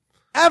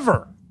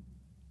ever.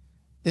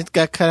 It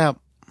got cut out.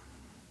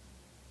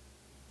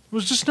 It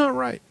was just not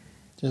right.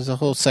 There's a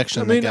whole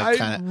section I mean, that got I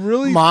cut out.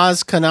 really-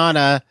 Maz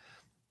Kanata.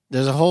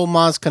 There's a whole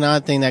Maz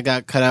Kanata thing that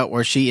got cut out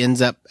where she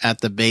ends up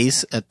at the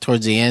base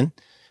towards the end,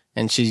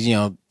 and she's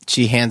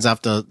she hands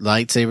off the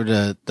lightsaber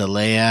to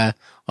Leia.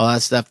 All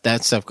that stuff.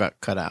 That stuff got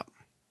cut out,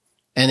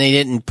 and they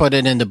didn't put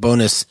it in the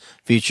bonus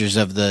features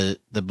of the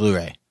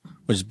Blu-ray,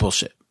 which is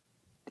bullshit.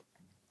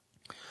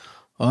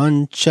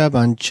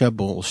 Buncha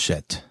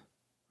bullshit.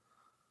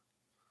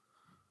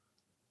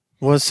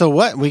 Well, so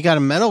what? We got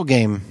a metal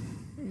game.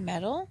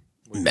 Metal?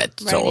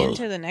 Metal. Right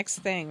into the next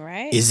thing,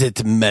 right? Is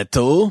it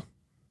metal?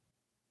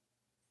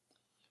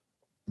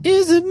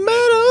 Is it All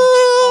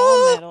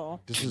metal?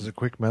 metal. This is a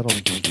quick metal.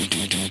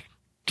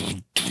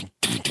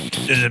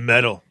 Is it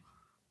metal?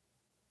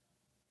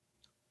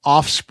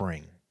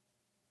 Offspring.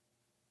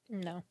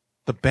 No.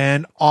 The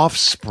band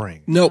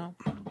Offspring. Nope.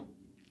 No.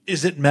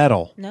 Is it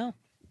metal? No.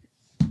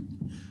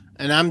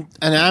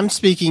 And I'm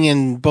speaking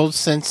in both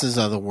senses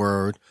of the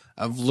word,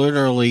 of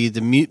literally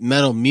the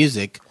metal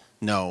music.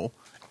 No.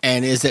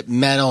 And is it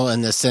metal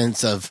in the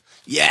sense of,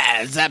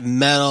 yeah, is that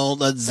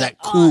metal? Is that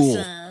cool?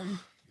 Awesome.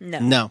 No.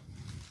 No.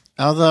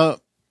 Although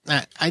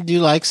I do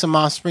like some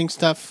Offspring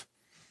stuff,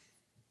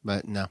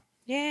 but no.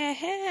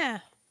 Yeah.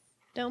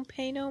 Don't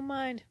pay no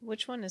mind.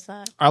 Which one is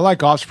that? I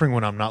like Offspring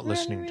when I'm not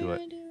listening to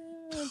it.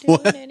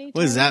 What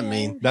does that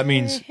mean? That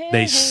means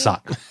they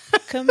suck.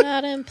 Come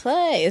out and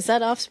play. Is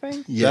that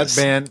Offspring? Yes.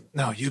 That band,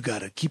 no, you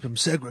gotta keep them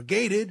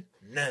segregated.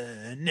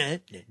 Yeah.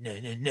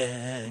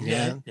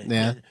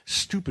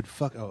 Stupid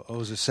fuck. Oh,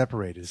 is it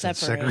separated? Is it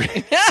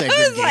Separated. segregated? I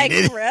was like,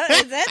 Segregated. bro,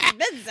 is that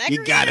been segregated?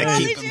 You gotta all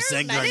keep these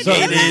them years? I didn't know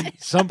segregated.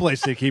 that.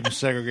 Someplace they keep them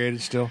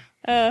segregated still.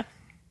 Uh,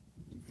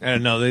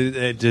 And no,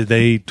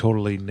 they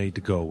totally need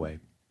to go away.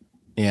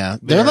 Yeah.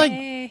 They're like,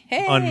 hey,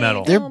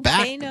 unmetal. They're don't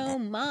back pay no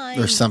mind.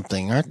 or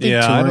something, aren't they?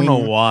 Yeah, I don't know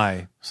touring?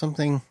 why.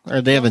 Something,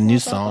 or they have a new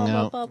song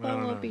out.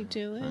 Won't be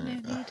doing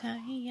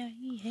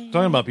anytime.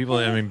 Talking about people,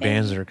 I mean,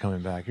 bands that are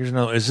coming back. Here's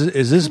another.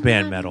 Is this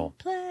band metal?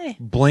 Play.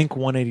 Blink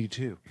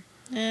 182.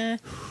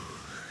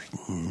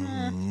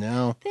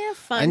 No. They have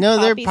fun. I know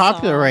they're poppy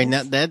popular right now.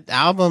 songs, That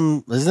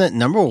album, isn't it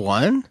number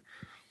one?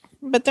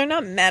 but they're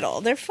not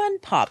metal. They're fun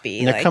poppy.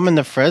 And they're like, coming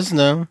to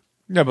Fresno.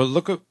 Yeah, but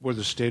look at where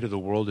the state of the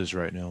world is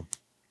right now.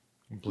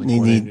 Blink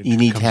You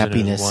need 182 comes in as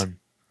happiness. one.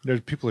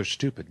 There's people are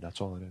stupid.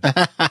 That's all it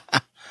is.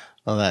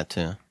 Oh, that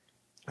too.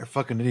 They're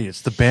fucking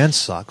idiots. The band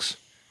sucks.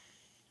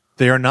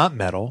 They are not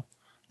metal.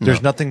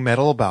 There's nothing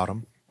metal about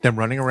them. Them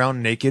running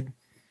around naked,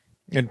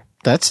 and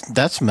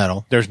That's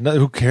metal. there's no.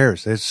 Who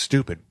cares? It's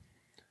stupid.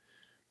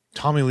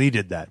 Tommy Lee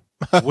did that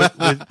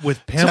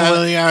with Pamela.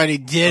 Totally already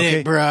did Okay,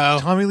 it, bro.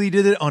 Tommy Lee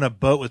did it on a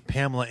boat with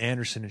Pamela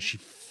Anderson, and she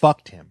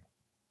fucked him.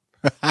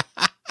 And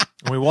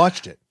we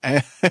watched it.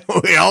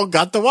 We all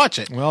got to watch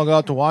it. We all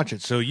got to watch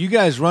it. So you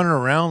guys running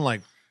around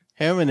like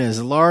Him and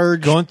his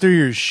large going through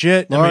your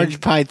shit. I mean,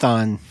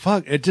 python.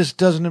 fuck. It just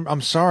doesn't.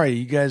 I'm sorry.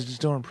 You guys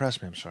just don't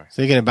impress me. I'm sorry.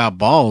 Thinking about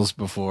balls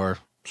before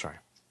Sorry.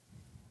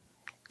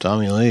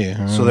 Tommy Lee.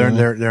 So they're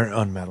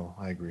unmetal.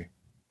 I agree.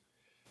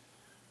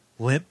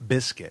 Limp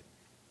Bizkit.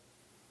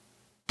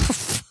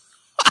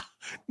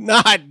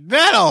 not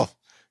metal.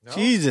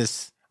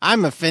 Jesus.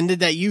 I'm offended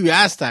that you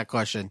asked that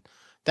question.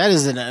 That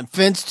is an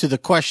offense to the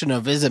question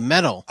of is it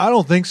metal? I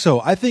don't think so.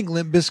 I think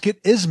Limp Bizkit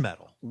is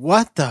metal.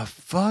 What the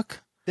fuck?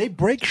 They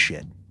break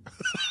shit.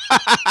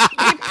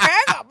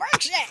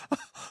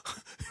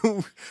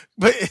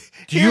 But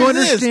Do you here it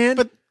is, understand?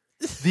 But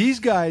These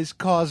guys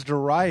caused a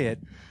riot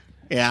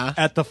yeah,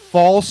 at the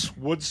false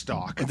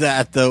Woodstock.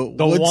 that the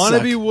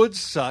Wannabe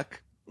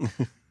Woodstock.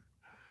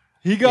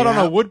 He got on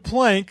Yeah. a wood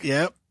plank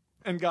Yep,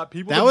 and got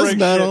people that to was break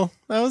metal. shit.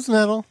 That was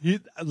metal.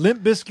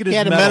 Limp Bizkit is He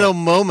had metal. a metal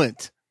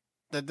moment.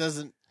 That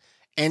doesn't.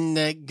 And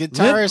the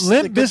guitarist,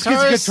 Limp the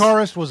Bizkit's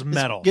guitarist was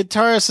metal.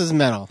 Guitarist is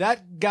metal.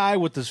 That guy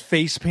with his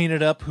face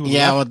painted up who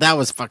Yeah, left, well, that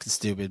was fucking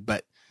stupid.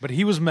 But but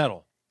he was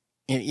metal.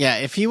 yeah,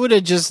 if he would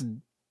have just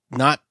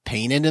not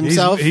painted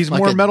himself, He's like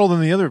more a, metal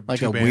than the other like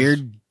two a bands.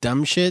 weird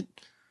dumb shit,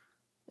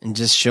 and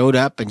just showed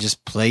up and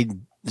just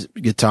played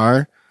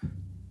guitar.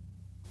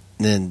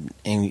 And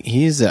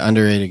he's an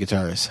underrated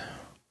guitarist.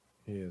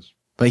 He is.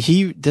 But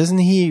he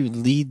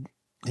lead.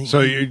 So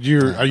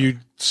are you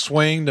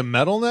swaying to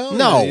metal now?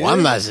 No, Yeah.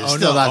 I'm not. Oh,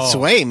 Still no. not Oh.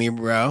 swaying me,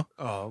 bro.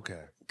 Oh, okay.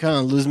 Kind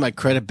of lose my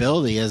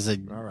credibility as a.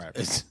 All right.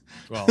 As,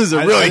 Well, as a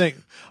I really, think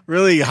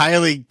really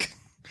highly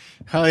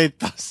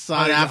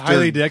sought after,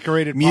 highly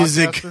decorated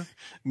music, podcaster?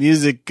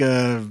 music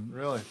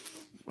Really?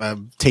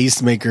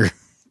 tastemaker.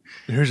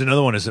 Here's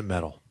another one. Isn't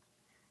metal?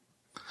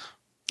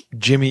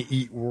 Jimmy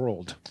Eat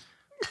World.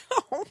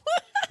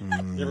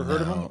 You ever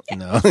heard of him?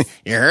 No,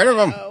 you heard of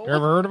him? You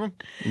ever heard of him?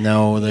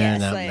 No, they're Yes,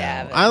 not I metal.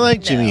 have. I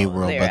like Jimmy No,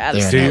 World, they're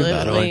but they're not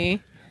metal.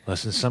 absolutely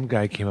Listen, some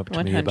guy came up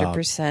to me about,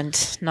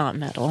 100% not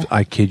metal.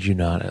 I kid you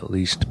not, at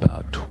least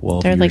about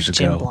 12 They're like years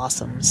Jim ago.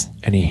 Blossoms.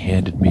 And he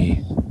handed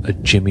me a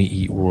Jimmy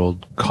Eat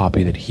World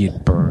copy that he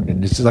had burned.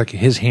 And it's like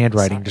his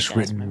handwriting Sorry, just guys,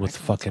 written my with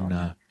microphone's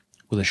fucking,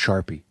 with a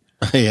Sharpie.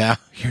 Yeah,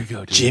 Here you go,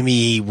 dude.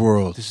 Jimmy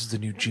World. This is the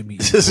new Jimmy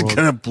Eat This is World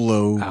gonna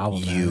blow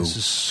album, man. you. This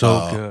is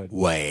so good.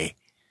 Way.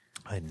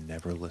 I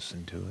never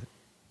listened to it.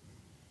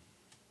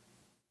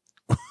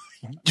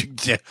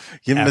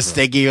 You're Ever.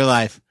 mistaking your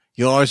life.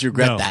 You'll always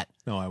regret No. that.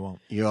 No, I won't.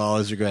 You'll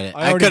always regret it.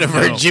 I I already could have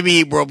know. heard Jimmy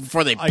Eat World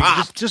before they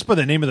popped. Just by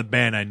the name of the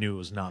band, I knew it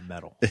was not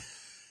metal.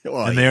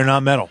 Well, And they are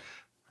not metal.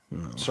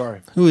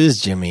 Sorry. who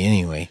is Jimmy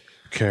anyway?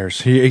 Who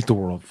cares? He ate the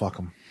world. Fuck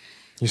him.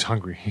 He's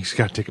hungry. He's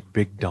got to take a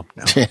big dump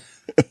now.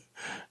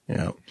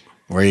 Yeah.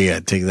 Where you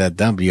gotta take that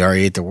dump? You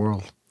already ate the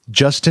world.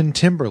 Justin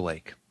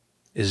Timberlake.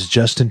 Is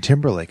Justin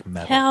Timberlake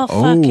metal? Hell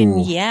Oh. fucking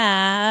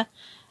yeah.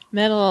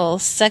 Metal,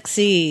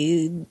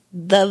 sexy,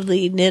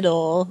 lovely,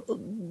 niddle,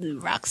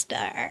 rock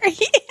star.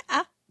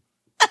 Yeah.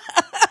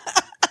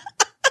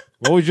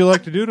 What would you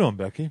like to do to him,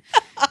 Becky?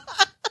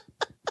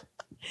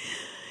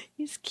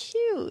 He's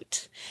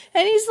cute.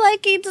 And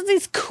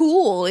he's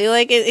cool.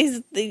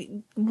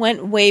 He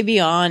went way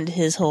beyond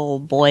his whole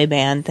boy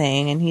band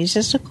thing, and he's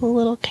just a cool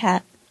little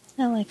cat.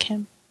 I like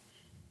him.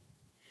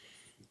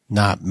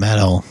 Not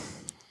metal.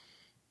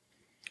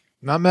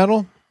 Not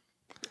metal.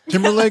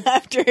 Timberlake.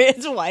 After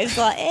his wife's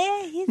like,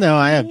 he's No,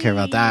 I don't care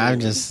about that. I'm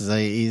just like,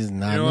 he's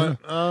not. You know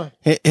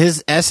what?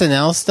 His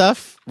SNL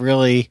stuff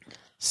really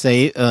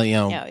Oh,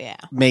 yeah.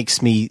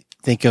 makes me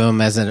think of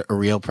him as a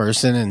real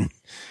person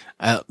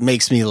and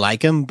makes me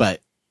like him,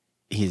 but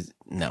he's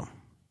no.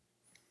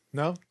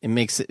 No. It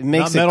makes it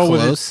metal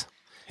with close.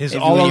 His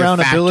If all when you're around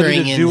ability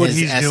factoring to in do what his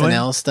he's SNL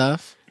doing.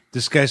 stuff.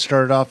 This guy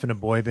started off in a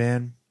boy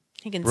band.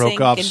 He can Broke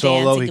sing, off he can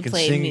solo. dance, He can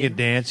play sing. He music. can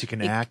dance. He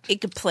can act. He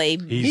could play.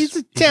 He's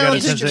a got a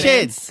talented sense of-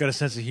 kid. Got a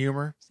sense of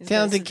humor. He's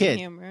talented got kid.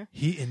 humor.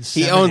 He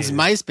He owns inseminated.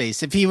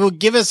 MySpace. If he will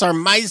give us our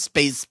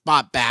MySpace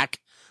spot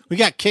back, we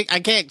got kicked. I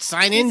can't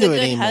sign He's into a good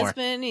it anymore.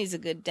 husband. He's a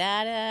good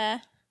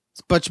dad. It's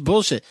a bunch of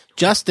bullshit.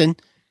 Justin,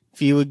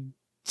 if you would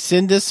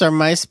send us our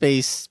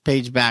MySpace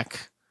page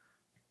back,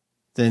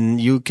 then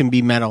you can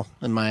be metal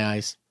in my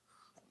eyes.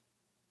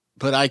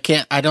 But I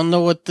can't. I don't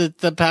know what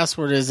the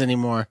password is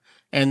anymore.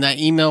 And that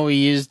email we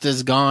used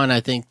is gone.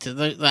 I think.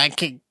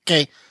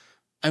 Okay.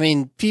 I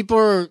mean, people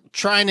are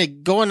trying to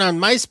go on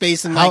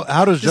MySpace and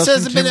How does this Justin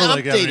hasn't been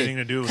Timberlake have updated. anything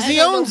to do with Because I he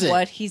don't owns know it.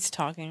 what he's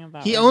talking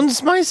about. He owns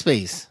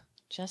MySpace.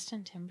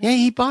 Justin Timberlake. Yeah,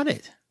 he bought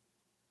it.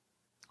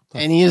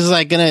 And he was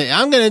like,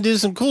 I'm gonna do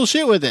some cool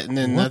shit with it, and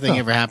then What nothing the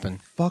ever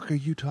happened. fuck are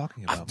you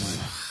talking about, Mike?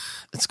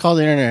 It's called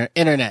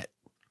internet.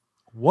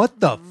 What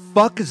the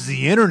fuck is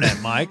the internet,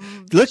 Mike?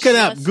 Look it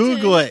up. Justin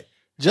Google it.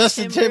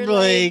 Justin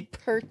Timberlake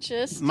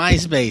purchased.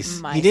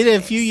 MySpace. He did it a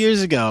MySpace. few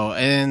years ago,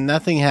 and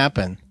nothing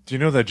happened. Do you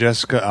know that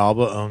Jessica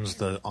Alba owns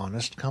the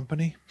Honest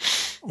Company?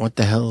 What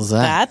the hell is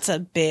that? That's a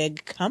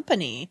big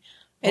company.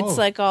 It's Oh.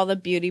 like all the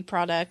beauty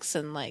products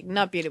and like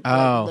not beauty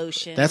products, Oh,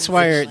 lotion. that's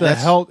why you're- The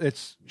That's- health.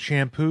 It's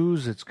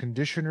shampoos. It's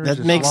conditioners. That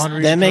it's makes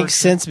laundry that makes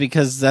detergent. sense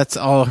because that's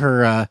all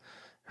her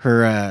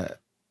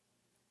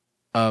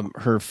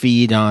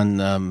feed on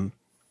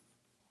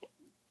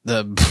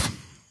the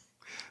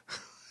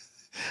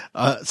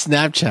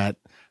Snapchat.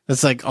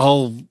 That's like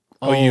all.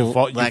 You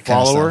that kind of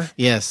follow her? stuff.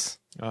 Yes.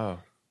 Oh,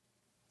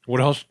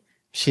 what else?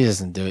 She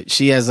doesn't do it.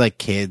 She has like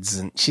kids,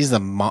 and she's a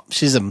mom.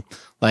 She's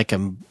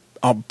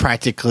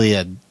practically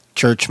a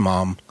church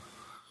mom.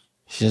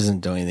 She doesn't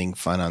do anything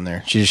fun on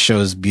there. She just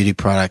shows beauty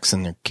products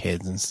and their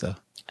kids and stuff.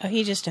 Oh,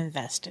 he just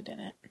invested in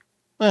it.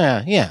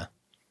 Yeah.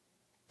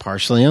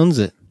 Partially owns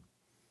it.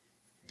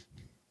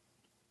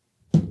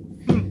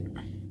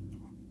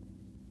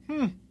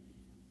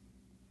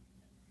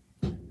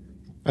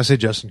 I say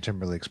Justin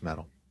Timberlake's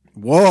metal.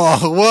 Whoa!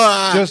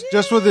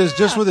 Just with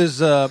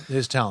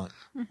his talent.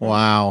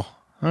 Wow.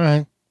 All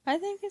right. I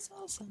think it's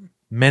awesome.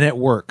 Men at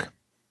Work.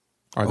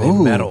 Are they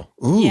Ooh. metal?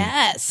 Ooh.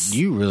 Yes.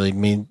 You really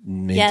made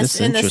Yes, this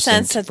in the interesting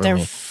sense that for they're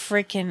me.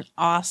 freaking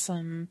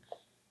awesome.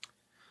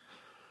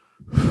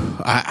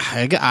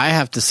 I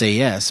have to say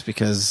yes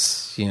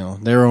because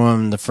they were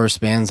one of the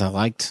first bands I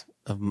liked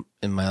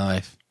in my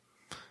life.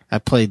 I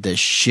played the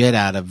shit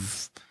out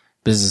of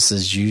Business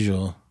as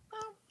Usual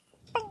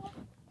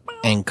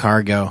and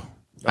Cargo.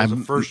 That was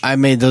the first- I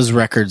made those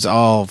records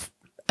all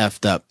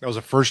effed up. That was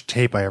the first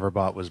tape I ever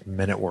bought. Was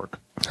Men at Work.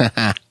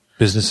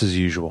 Business as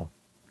Usual.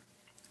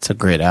 It's a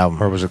great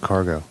album. Or was it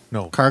Cargo?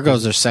 No,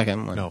 Cargo's their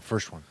second one. no,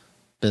 first one.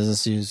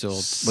 Business as Usual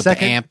with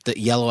Second- the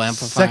yellow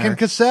amplifier. Second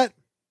cassette.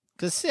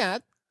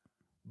 cassette.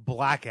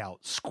 Blackout.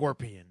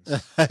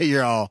 Scorpions.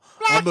 You're all.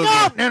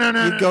 No,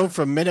 no, You go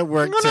from Men at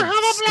Work to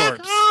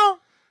Scorps,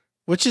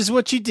 which is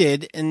what you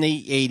did in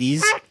the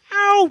 80s.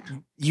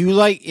 You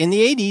in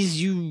the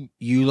 80s.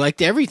 You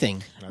liked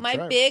everything. My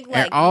right. big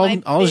all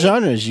my all big,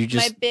 genres. You my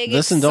just big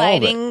listened to all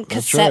of exciting it.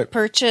 cassette right.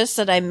 purchase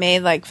that I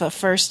made like the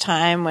first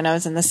time when I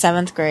was in the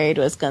 7th grade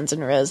was Guns N'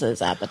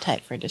 Roses'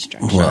 "Appetite for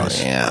Destruction." Well,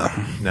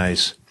 yeah.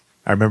 Nice.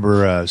 I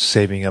remember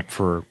saving up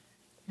for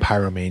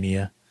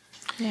Pyromania.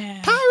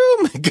 Yeah.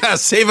 Gotta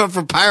save up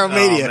for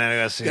Pyromania. Oh, man, I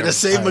gotta save Gotta up for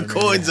save my Pyromania.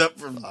 coins up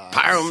for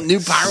new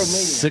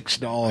Pyromania.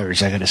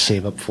 $6. I got to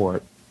save up for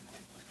it.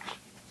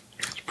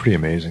 It's pretty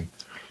amazing.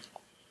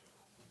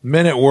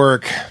 Men at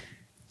Work.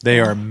 They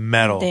are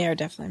metal. They are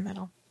definitely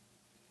metal.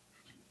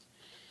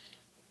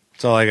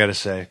 That's all I got to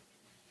say.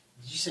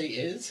 Did you say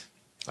is?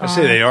 I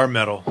say they are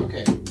metal.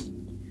 Okay.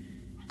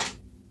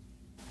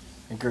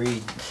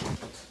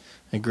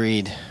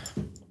 Agreed.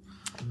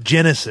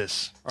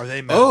 Genesis. Are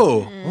they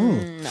metal?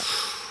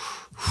 Oh.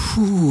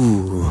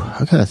 Ooh.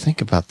 I gotta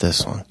think about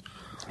this one.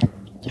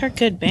 They're a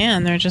good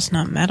band. They're just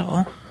not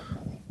metal.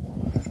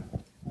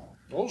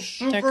 Oh,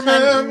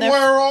 Superman,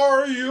 where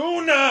are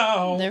you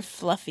now? They're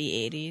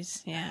fluffy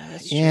 80s. Yeah,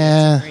 that's true.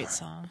 Yeah. It's a great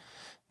song.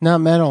 Not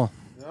metal.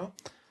 No?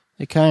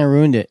 They kind of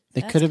ruined it.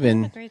 They That's could have kind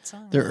of been. a great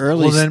song. Their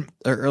early, Well, then-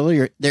 their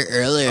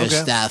earlier Okay.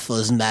 stuff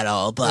was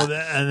metal, but Well,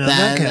 then- and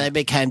then okay. they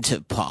became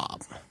too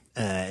pop.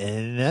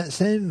 In that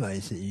same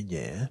voice that you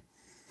do,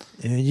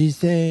 would you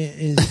say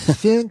is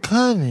Phil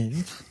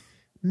Collins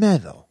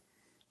metal?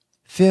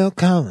 Phil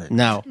Collins.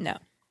 No, No.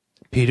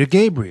 Peter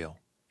Gabriel.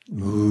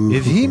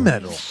 Is he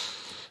metal?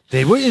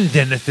 They were in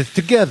Genesis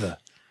together.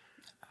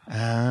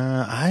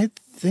 I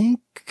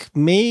think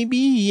maybe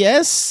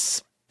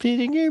yes.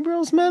 Peter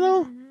Gabriel's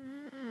metal.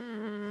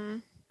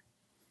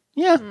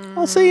 Yeah,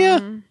 I'll say yeah.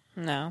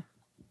 No.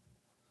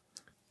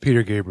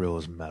 Peter Gabriel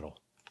is metal.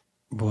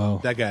 Whoa.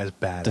 That guy's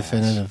badass.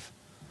 Definitive.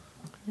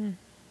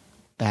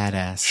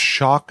 Badass.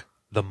 Shock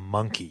the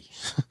Monkey.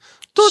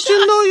 Don't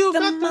you know you The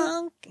got the...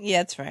 monk. Yeah,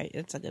 that's right.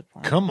 It's a good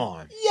point. Come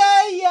on.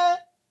 Yeah.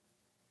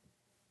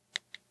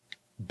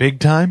 Big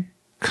Time?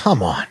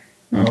 Come on.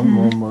 I'm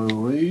on my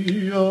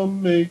way,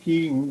 I'm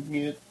making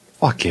it.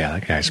 Fuck yeah,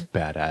 that guy's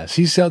badass.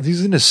 He's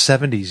in his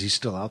 70s. He's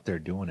still out there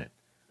doing it.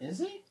 Is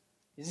he?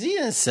 Is he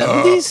in his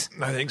 70s?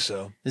 I think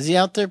so. Is he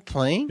out there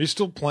playing? He's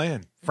still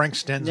playing. Frank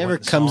Stenz Never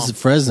went and comes saw to him.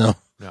 Fresno.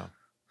 No.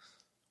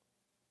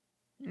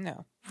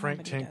 No. Frank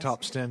nobody Tank does.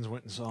 Top Stenz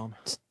went and saw him.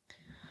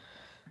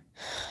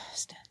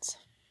 Stents.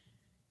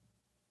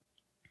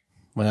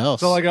 What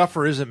else? That's all I got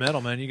for Is It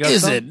Metal, man. You got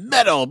Is some? it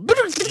metal?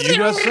 You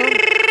got some?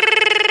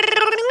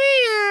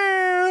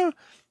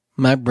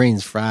 My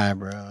brain's fried,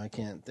 bro. I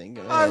can't think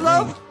of it. I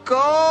love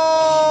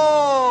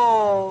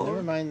gold.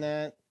 Never mind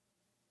that.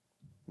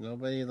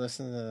 Nobody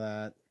listen to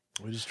that.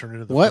 We just turned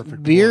into the What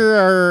perfect beer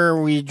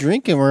are we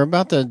drinking?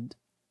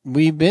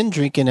 We've been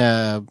drinking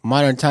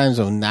Modern Times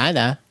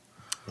Oneida.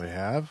 one. We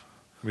have.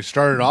 We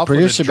started off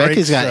Producer with a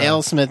Becky's Drake's, got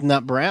Ale Smith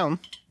Nut Brown.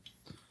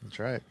 That's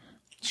right.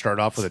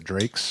 Started off with a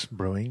Drake's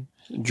Brewing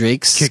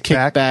Drake's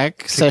Kickback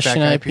Kickback Session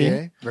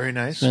IPA. Very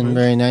nice. Been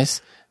very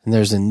nice. And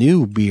there's a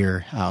new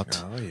beer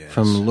out Oh, yes.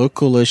 from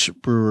localish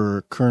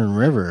brewer Kern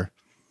River.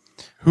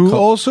 Who Co-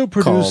 also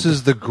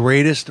produces the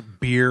greatest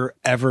beer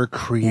ever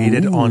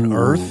created on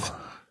Earth.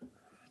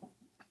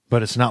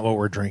 But it's not what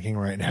we're drinking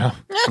right now.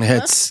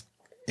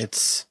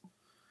 It's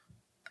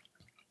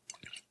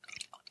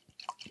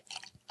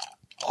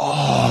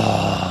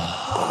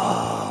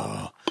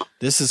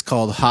This is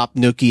called Hop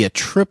Nookie, a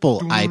triple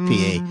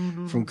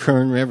IPA from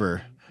Kern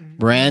River.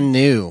 Brand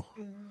new.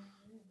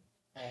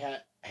 I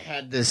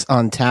had this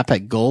on tap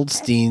at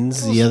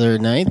Goldstein's the other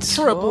night,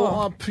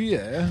 Triple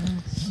IPA.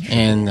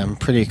 and I'm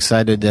pretty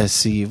excited to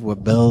see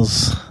what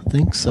Bells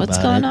thinks What's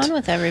about going it. on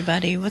with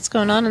everybody? What's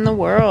going on in the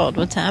world?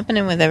 What's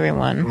happening with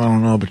everyone? I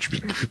don't know, but you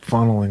keep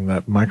funneling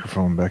that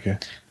microphone, Becca.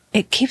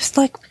 It keeps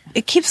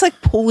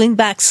like pulling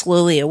back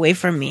slowly away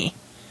from me.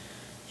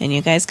 And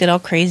you guys get all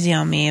crazy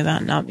on me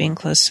about not being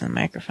close to the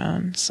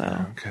microphone, so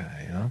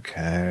Okay.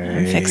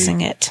 I'm fixing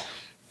it.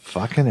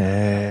 Fucking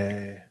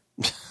A.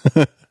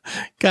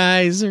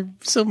 Guys are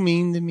so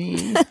mean to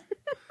me.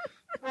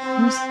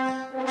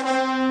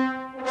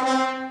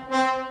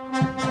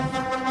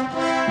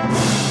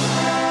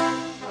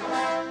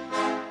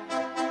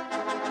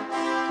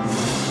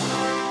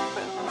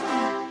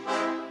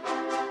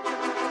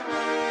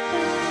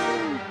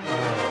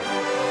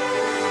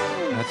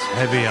 That's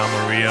heavy,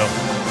 Amarillo.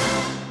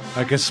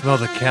 I can smell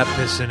the cat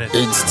piss in it.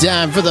 It's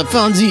time for the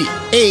Fonzie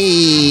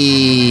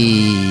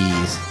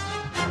A's.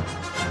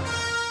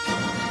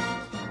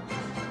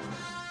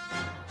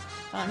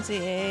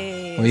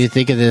 Fonzie. What do you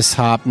think of this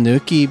Hop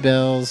Nookie,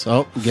 Bells?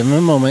 Oh, give him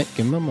a moment.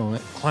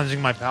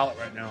 Cleansing my palate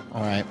right now.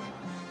 All right.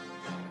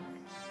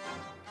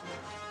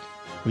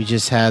 We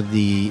just had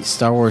the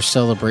Star Wars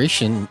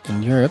celebration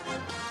in Europe.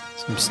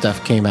 Some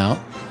stuff came out.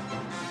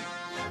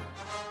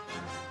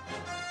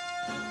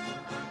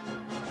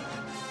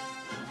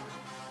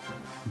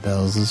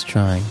 Bells is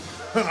trying.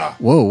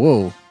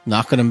 Whoa.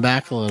 Knocking him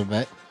back a little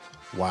bit.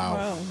 Wow.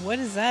 Whoa, what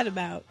is that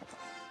about?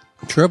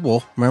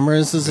 Triple. Remember,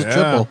 this is a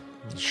triple.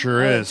 It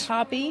sure Oh, is.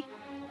 Poppy?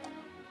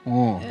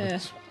 Mm.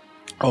 Ugh.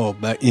 Oh,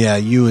 but yeah,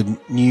 you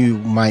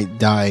might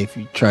die if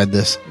you tried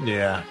this.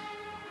 Yeah.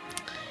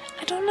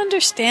 I don't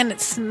understand.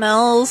 It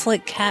smells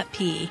like cat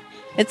pee.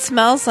 It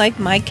smells like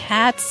my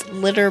cat's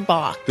litter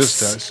box. This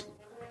does.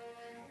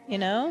 You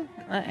know?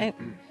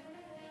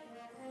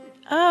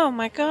 Oh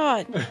my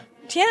god.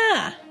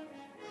 Yeah.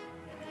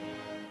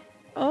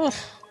 Oh.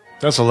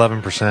 That's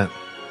 11%.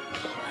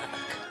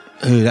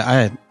 Dude,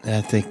 I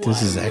think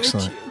this is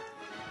excellent.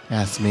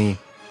 That's me.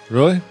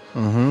 Really?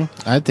 Mm-hmm.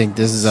 I think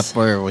this is up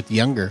there with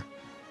younger.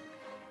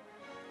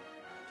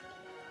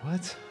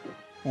 What?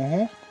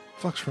 Mm-hmm.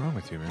 Fuck's wrong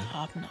with you, man?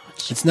 Top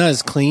notch. It's not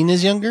as clean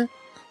as younger,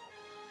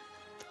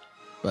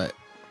 but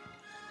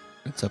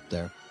it's up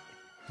there.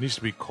 Needs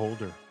to be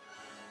colder.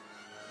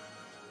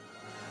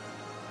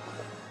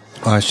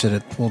 Oh, I should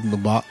have pulled the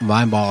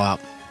vine ball out.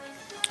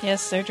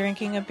 Yes, they're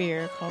drinking a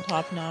beer called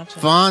Top Notch.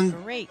 and Fun. it's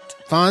Great.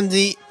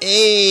 Fonzie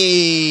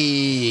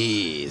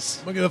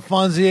A's. Look at the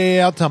Fonzie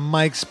out to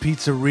Mike's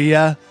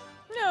Pizzeria.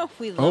 No,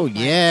 we love Oh, Mike's.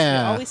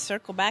 yeah. We always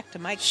circle back to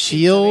Mike's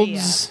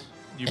Shields.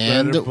 You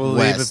And better believe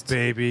West. it,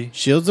 baby.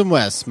 Shields and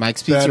West.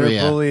 Mike's Better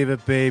Pizzeria. believe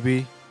it,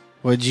 baby.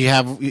 What'd you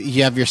have?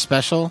 You have your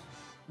special?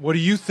 What do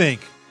you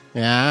think?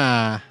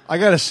 Yeah. I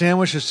got a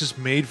sandwich that's just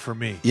made for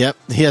me. Yep.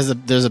 There's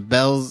a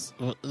Bell's.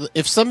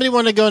 If somebody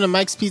want to go to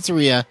Mike's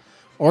Pizzeria,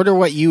 order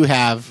what you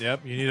have.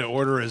 Yep, you need to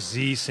order a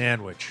Z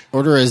sandwich.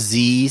 Order a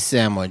Z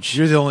sandwich.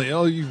 You're the only,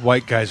 you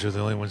white guys are the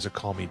only ones that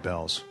call me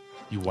Bells.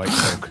 You white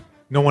folk.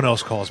 No one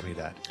else calls me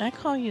that. I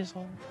call you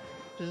so.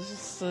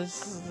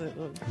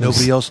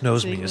 Nobody else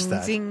knows me as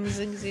that. Zing,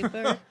 zing,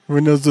 zipper.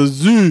 When there's a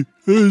Z,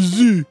 a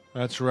Z.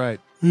 That's right.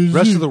 The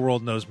rest of the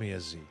world knows me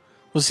as Z.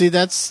 Well, see,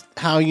 that's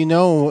how you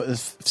know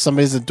if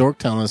somebody's a dork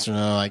telling us or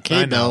not. Like, I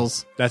hey, know.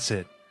 Bells. That's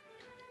it.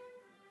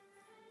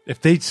 If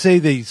they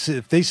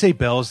say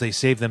bells, they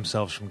save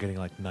themselves from getting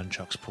like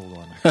nunchucks pulled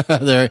on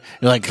them.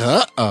 You're like,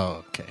 huh?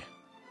 Oh, okay.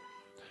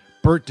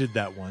 Bert did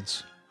that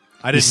once.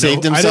 I didn't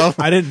saved know, himself?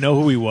 I didn't know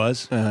who he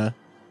was, Uh-huh.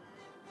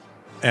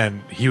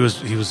 and he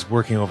was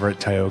working over at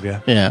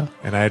Tioga. Yeah.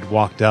 And I had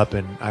walked up,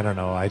 and I don't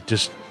know.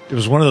 It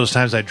was one of those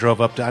times I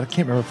drove up to. I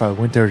can't remember if I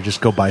went there to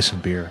just go buy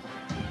some beer,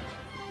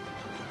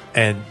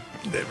 and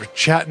they were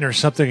chatting or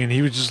something, and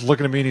he was just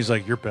looking at me, and he's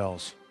like, "You're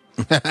bells."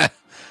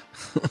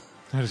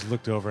 I just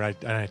looked over, and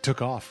I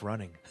took off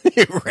running.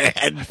 You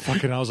ran.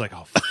 I was like,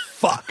 "Oh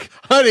fuck!"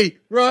 Honey,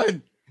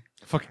 run.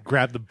 Fucking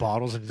grabbed the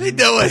bottles and They didn't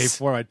know pay us.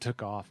 for it. I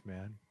took off,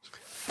 man.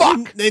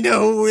 Fuck. They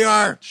know who we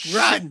are.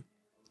 Run.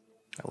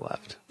 I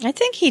left. I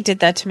think he did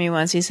that to me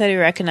once. He said he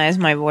recognized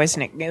my voice,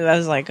 and I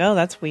was like, "Oh,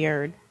 that's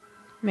weird."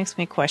 Makes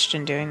me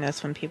question doing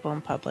this when people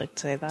in public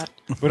say that.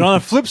 But on the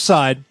flip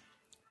side,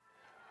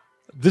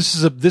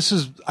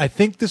 I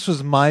think this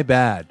was my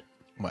bad.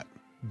 What?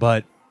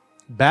 But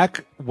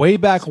way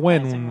back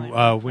Surprisingly,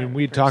 when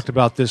we talked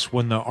about this,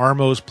 when the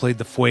Armos played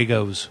the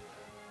Fuegos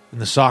in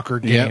the soccer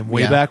game, Yeah,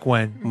 yeah. back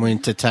when,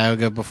 Went to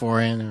Tioga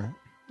beforehand. Or...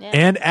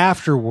 and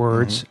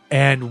afterwards,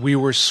 and we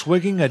were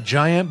swigging a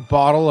giant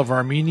bottle of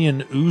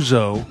Armenian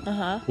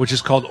ouzo, which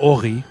is called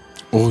ori,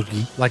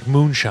 like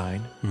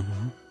moonshine,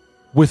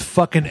 with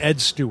fucking Ed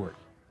Stewart.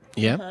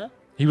 Yeah.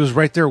 He was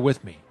right there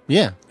with me,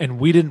 Yeah. and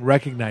we didn't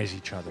recognize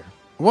each other.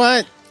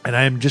 What? And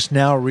I am just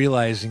now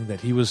realizing that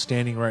he was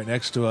standing right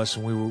next to us,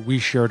 and we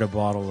shared a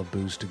bottle of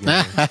booze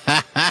together.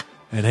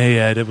 And hey,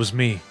 Ed, it was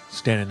me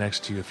standing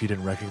next to you. If you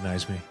didn't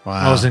recognize me, Wow.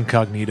 I was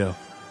incognito.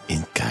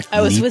 Incognito.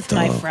 I was with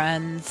my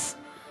friends.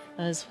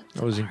 I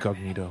was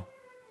incognito.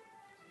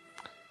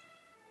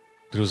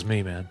 It was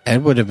me, man.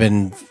 Ed would have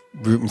been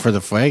rooting for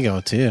the Fuego,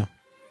 too.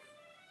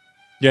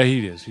 Yeah,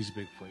 he is. He's a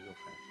big Fuego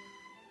fan.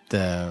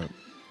 The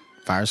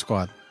Fire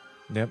Squad.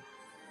 Yep.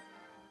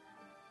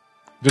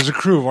 There's a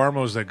crew of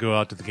Armos that go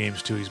out to the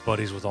games too. He's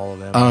buddies with all of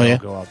them. Oh, They all yeah?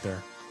 go out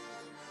there.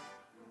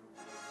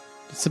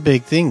 It's a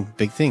big thing.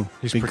 Big thing.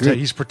 He's big group.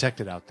 he's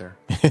protected out there.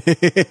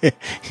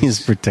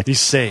 He's protected. He's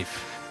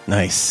safe.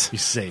 Nice.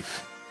 He's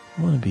safe.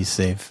 I want to be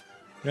safe.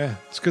 Yeah,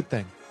 it's a good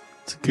thing.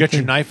 It's a You good got your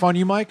thing. knife on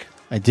you, Mike?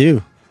 I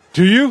do.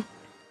 Do you?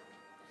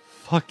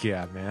 Fuck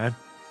yeah, man.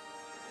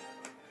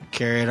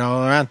 Carry it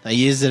all around. I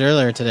used it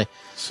earlier today.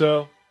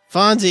 So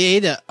Fonzie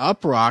ate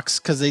Up Rocks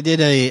because they did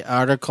a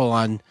article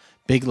on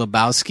Big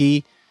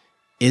Lebowski.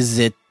 Is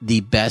it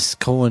the best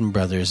Coen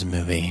Brothers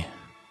movie?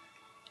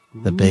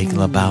 The Big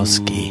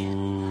Lebowski.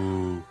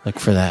 Look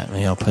for that.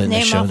 Maybe I'll put it in the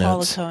name show off all the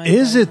notes. Coen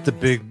is it the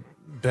brothers,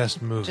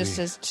 best movie? just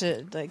as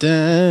to like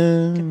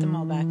Dun. get them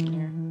all back in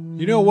here?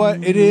 You know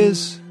what? It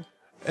is.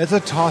 It's a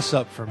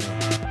toss-up for me.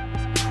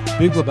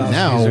 Big Lebowski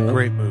Now, is a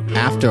great movie.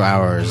 After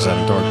Hours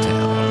on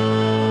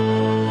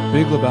Dorktail.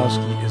 Big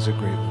Lebowski is a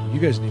great movie. You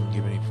guys didn't even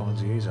give any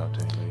Fonzies out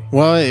to anybody.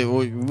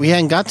 Well, we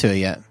hadn't got to it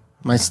yet.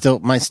 Might still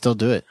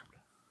do it.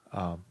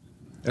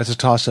 It's a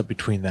toss-up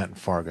between that and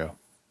Fargo.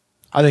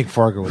 I think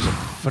Fargo was a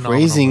phenomenal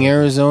Raising movie.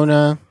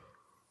 Arizona.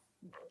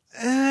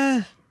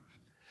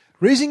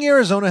 Raising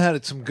Arizona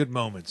had some good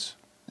moments.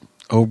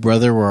 Oh,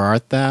 brother, where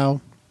art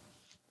thou?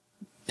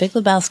 Big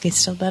Lebowski's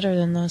still better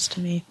than those to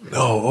me.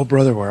 No, Oh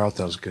Brother, Where Art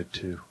Thou was good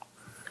too.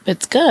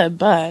 It's good,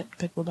 but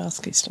Big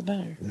Lebowski's still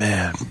better.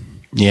 Man,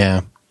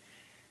 Yeah.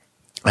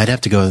 I'd have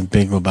to go with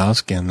Big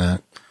Lebowski on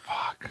that.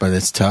 fuck. But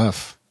it's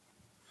tough.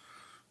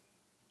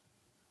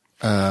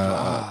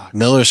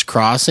 Miller's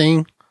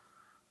Crossing,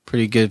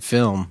 pretty good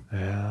film.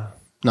 Yeah.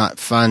 Not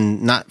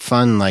fun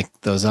like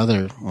those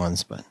other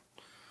ones, but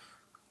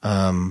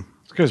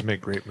These guys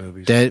make great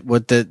movies. dead.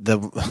 What the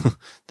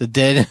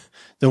dead,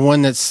 the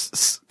one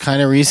that's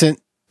kind of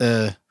recent.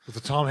 With the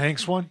Tom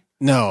Hanks one?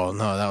 No,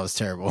 that was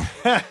terrible.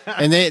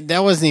 And that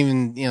wasn't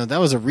even that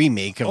was a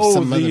remake of Oh,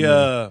 some other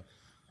movie.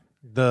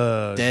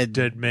 the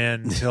Dead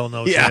Man Tell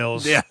No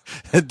Tales. Yeah,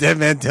 Dead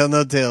Man Tell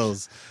No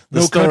Tales. The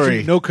No story.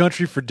 Country, No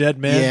Country for Dead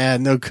Men. Yeah,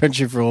 No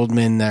Country for Old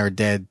Men That Are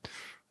Dead.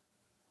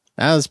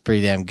 That was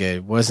pretty damn good.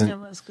 It Was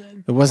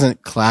good. It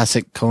wasn't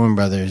classic Coen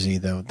Brothers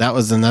either. That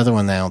was another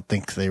one that I don't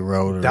think they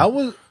wrote. Or That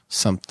was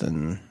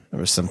something. There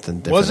was something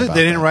different. was it? about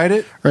They didn't that. write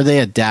it? or they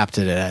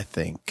adapted it. I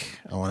think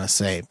I want to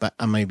say, but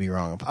I may be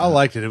wrong about I that.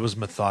 liked it. It was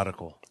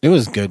methodical. It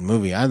was a good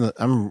movie. I'd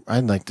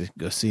like to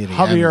go see it again.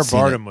 I Javier haven't seen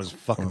it. Bardem was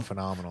fucking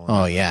phenomenal.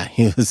 Oh yeah,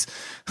 he was.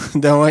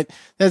 That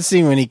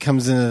scene when he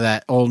comes into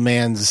that old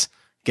man's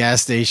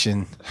gas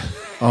station.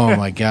 Oh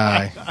my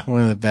god,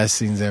 one of the best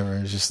scenes ever.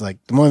 It's just like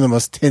one of the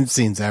most tense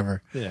scenes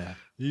ever. Yeah.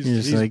 You're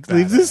just he's like, badass.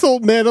 leave this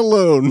old man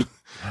alone.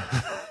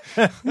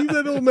 Leave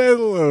that old man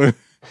alone.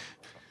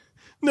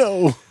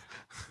 No.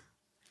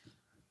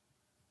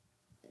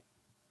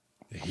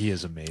 He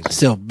is amazing.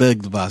 Still,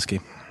 Big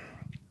Lebowski.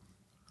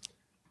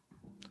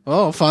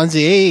 Oh,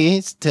 Fonzie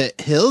it's to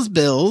Hills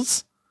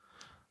Bills.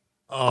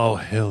 Oh,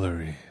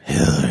 Hillary.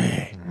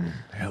 Hillary.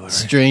 Hillary.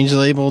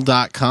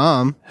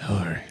 Strangelabel.com.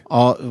 Hillary.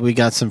 We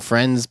got some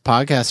friends,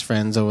 podcast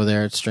friends over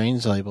there at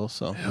Strange Label.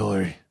 So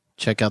Hillary.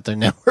 check out their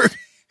network.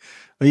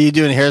 What are you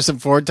doing, Harrison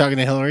Ford talking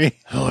to Hillary?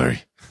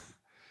 Hillary.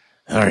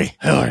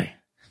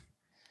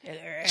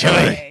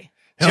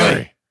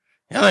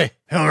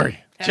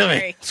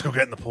 Chili. Let's go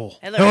get in the pool.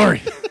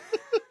 Hillary.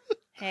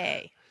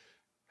 Hey.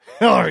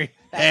 Hillary.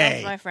 Back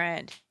off my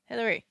friend.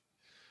 Hillary.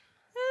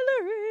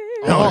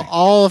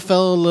 All the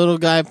fellow little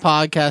guy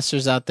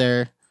podcasters out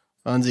there.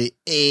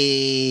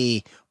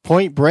 Fonzie.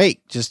 Point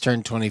Break just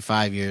turned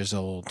 25 years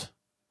old.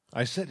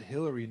 I said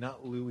Hillary,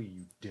 not Louie,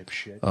 you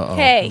dipshit. Uh-oh.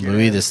 Hey.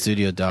 Louie the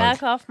studio dog.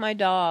 Back off my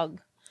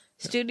dog.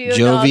 Studio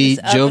dog is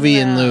up Jovi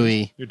and around.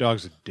 Louie. Your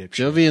dog's a dipshit.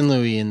 Jovi and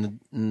Louie in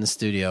the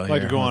studio. I'd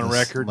like here to go on with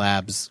this record.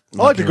 Labs. I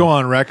like to go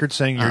on record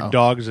saying your Uh-oh.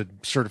 dog is a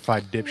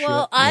certified dipshit.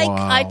 Well, Wow.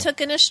 I took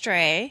an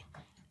astray,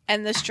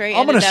 and the stray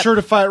I'm going ended to up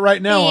certify it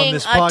right now on being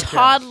this a podcast.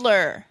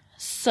 toddler.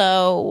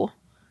 So,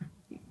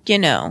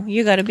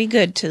 you got to be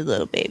good to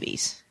little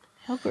babies.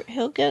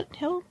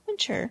 He'll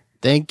mature.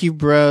 Thank you,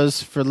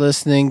 bros, for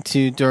listening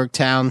to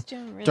Dorktown.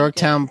 Doing really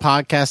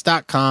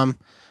DorktownPodcast.com,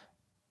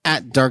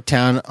 at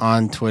Dorktown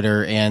on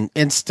Twitter and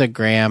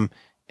Instagram.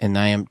 And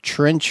I am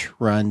Trench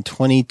Run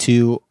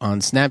 22 on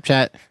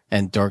Snapchat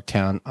and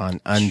Dorktown on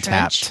good.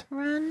 Untapped. Trench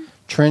run.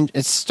 Trench,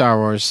 it's Star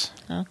Wars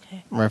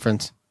Okay.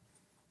 reference.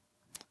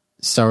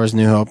 Star Wars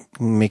New Hope.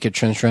 Make it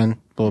Trench Run.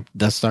 Blow up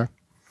Death Star.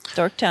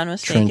 Dorktown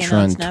was Trench taken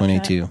on Run Snapchat.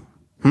 22.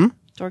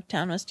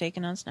 Dorktown was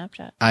taken on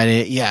Snapchat.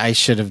 I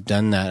should have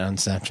done that on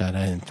Snapchat.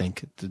 I didn't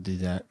think to do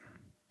that.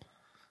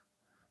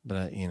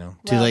 But, too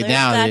Well, late there's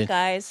now. that, Dude.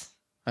 guys.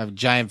 I have a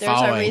giant There's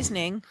following. our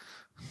reasoning.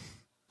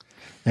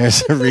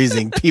 There's a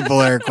reason people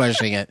are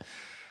questioning it.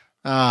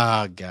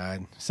 Oh,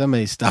 God.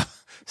 Somebody stop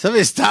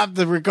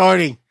the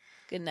recording.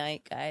 Good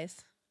night, guys.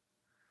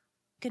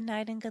 Good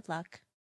night and good luck.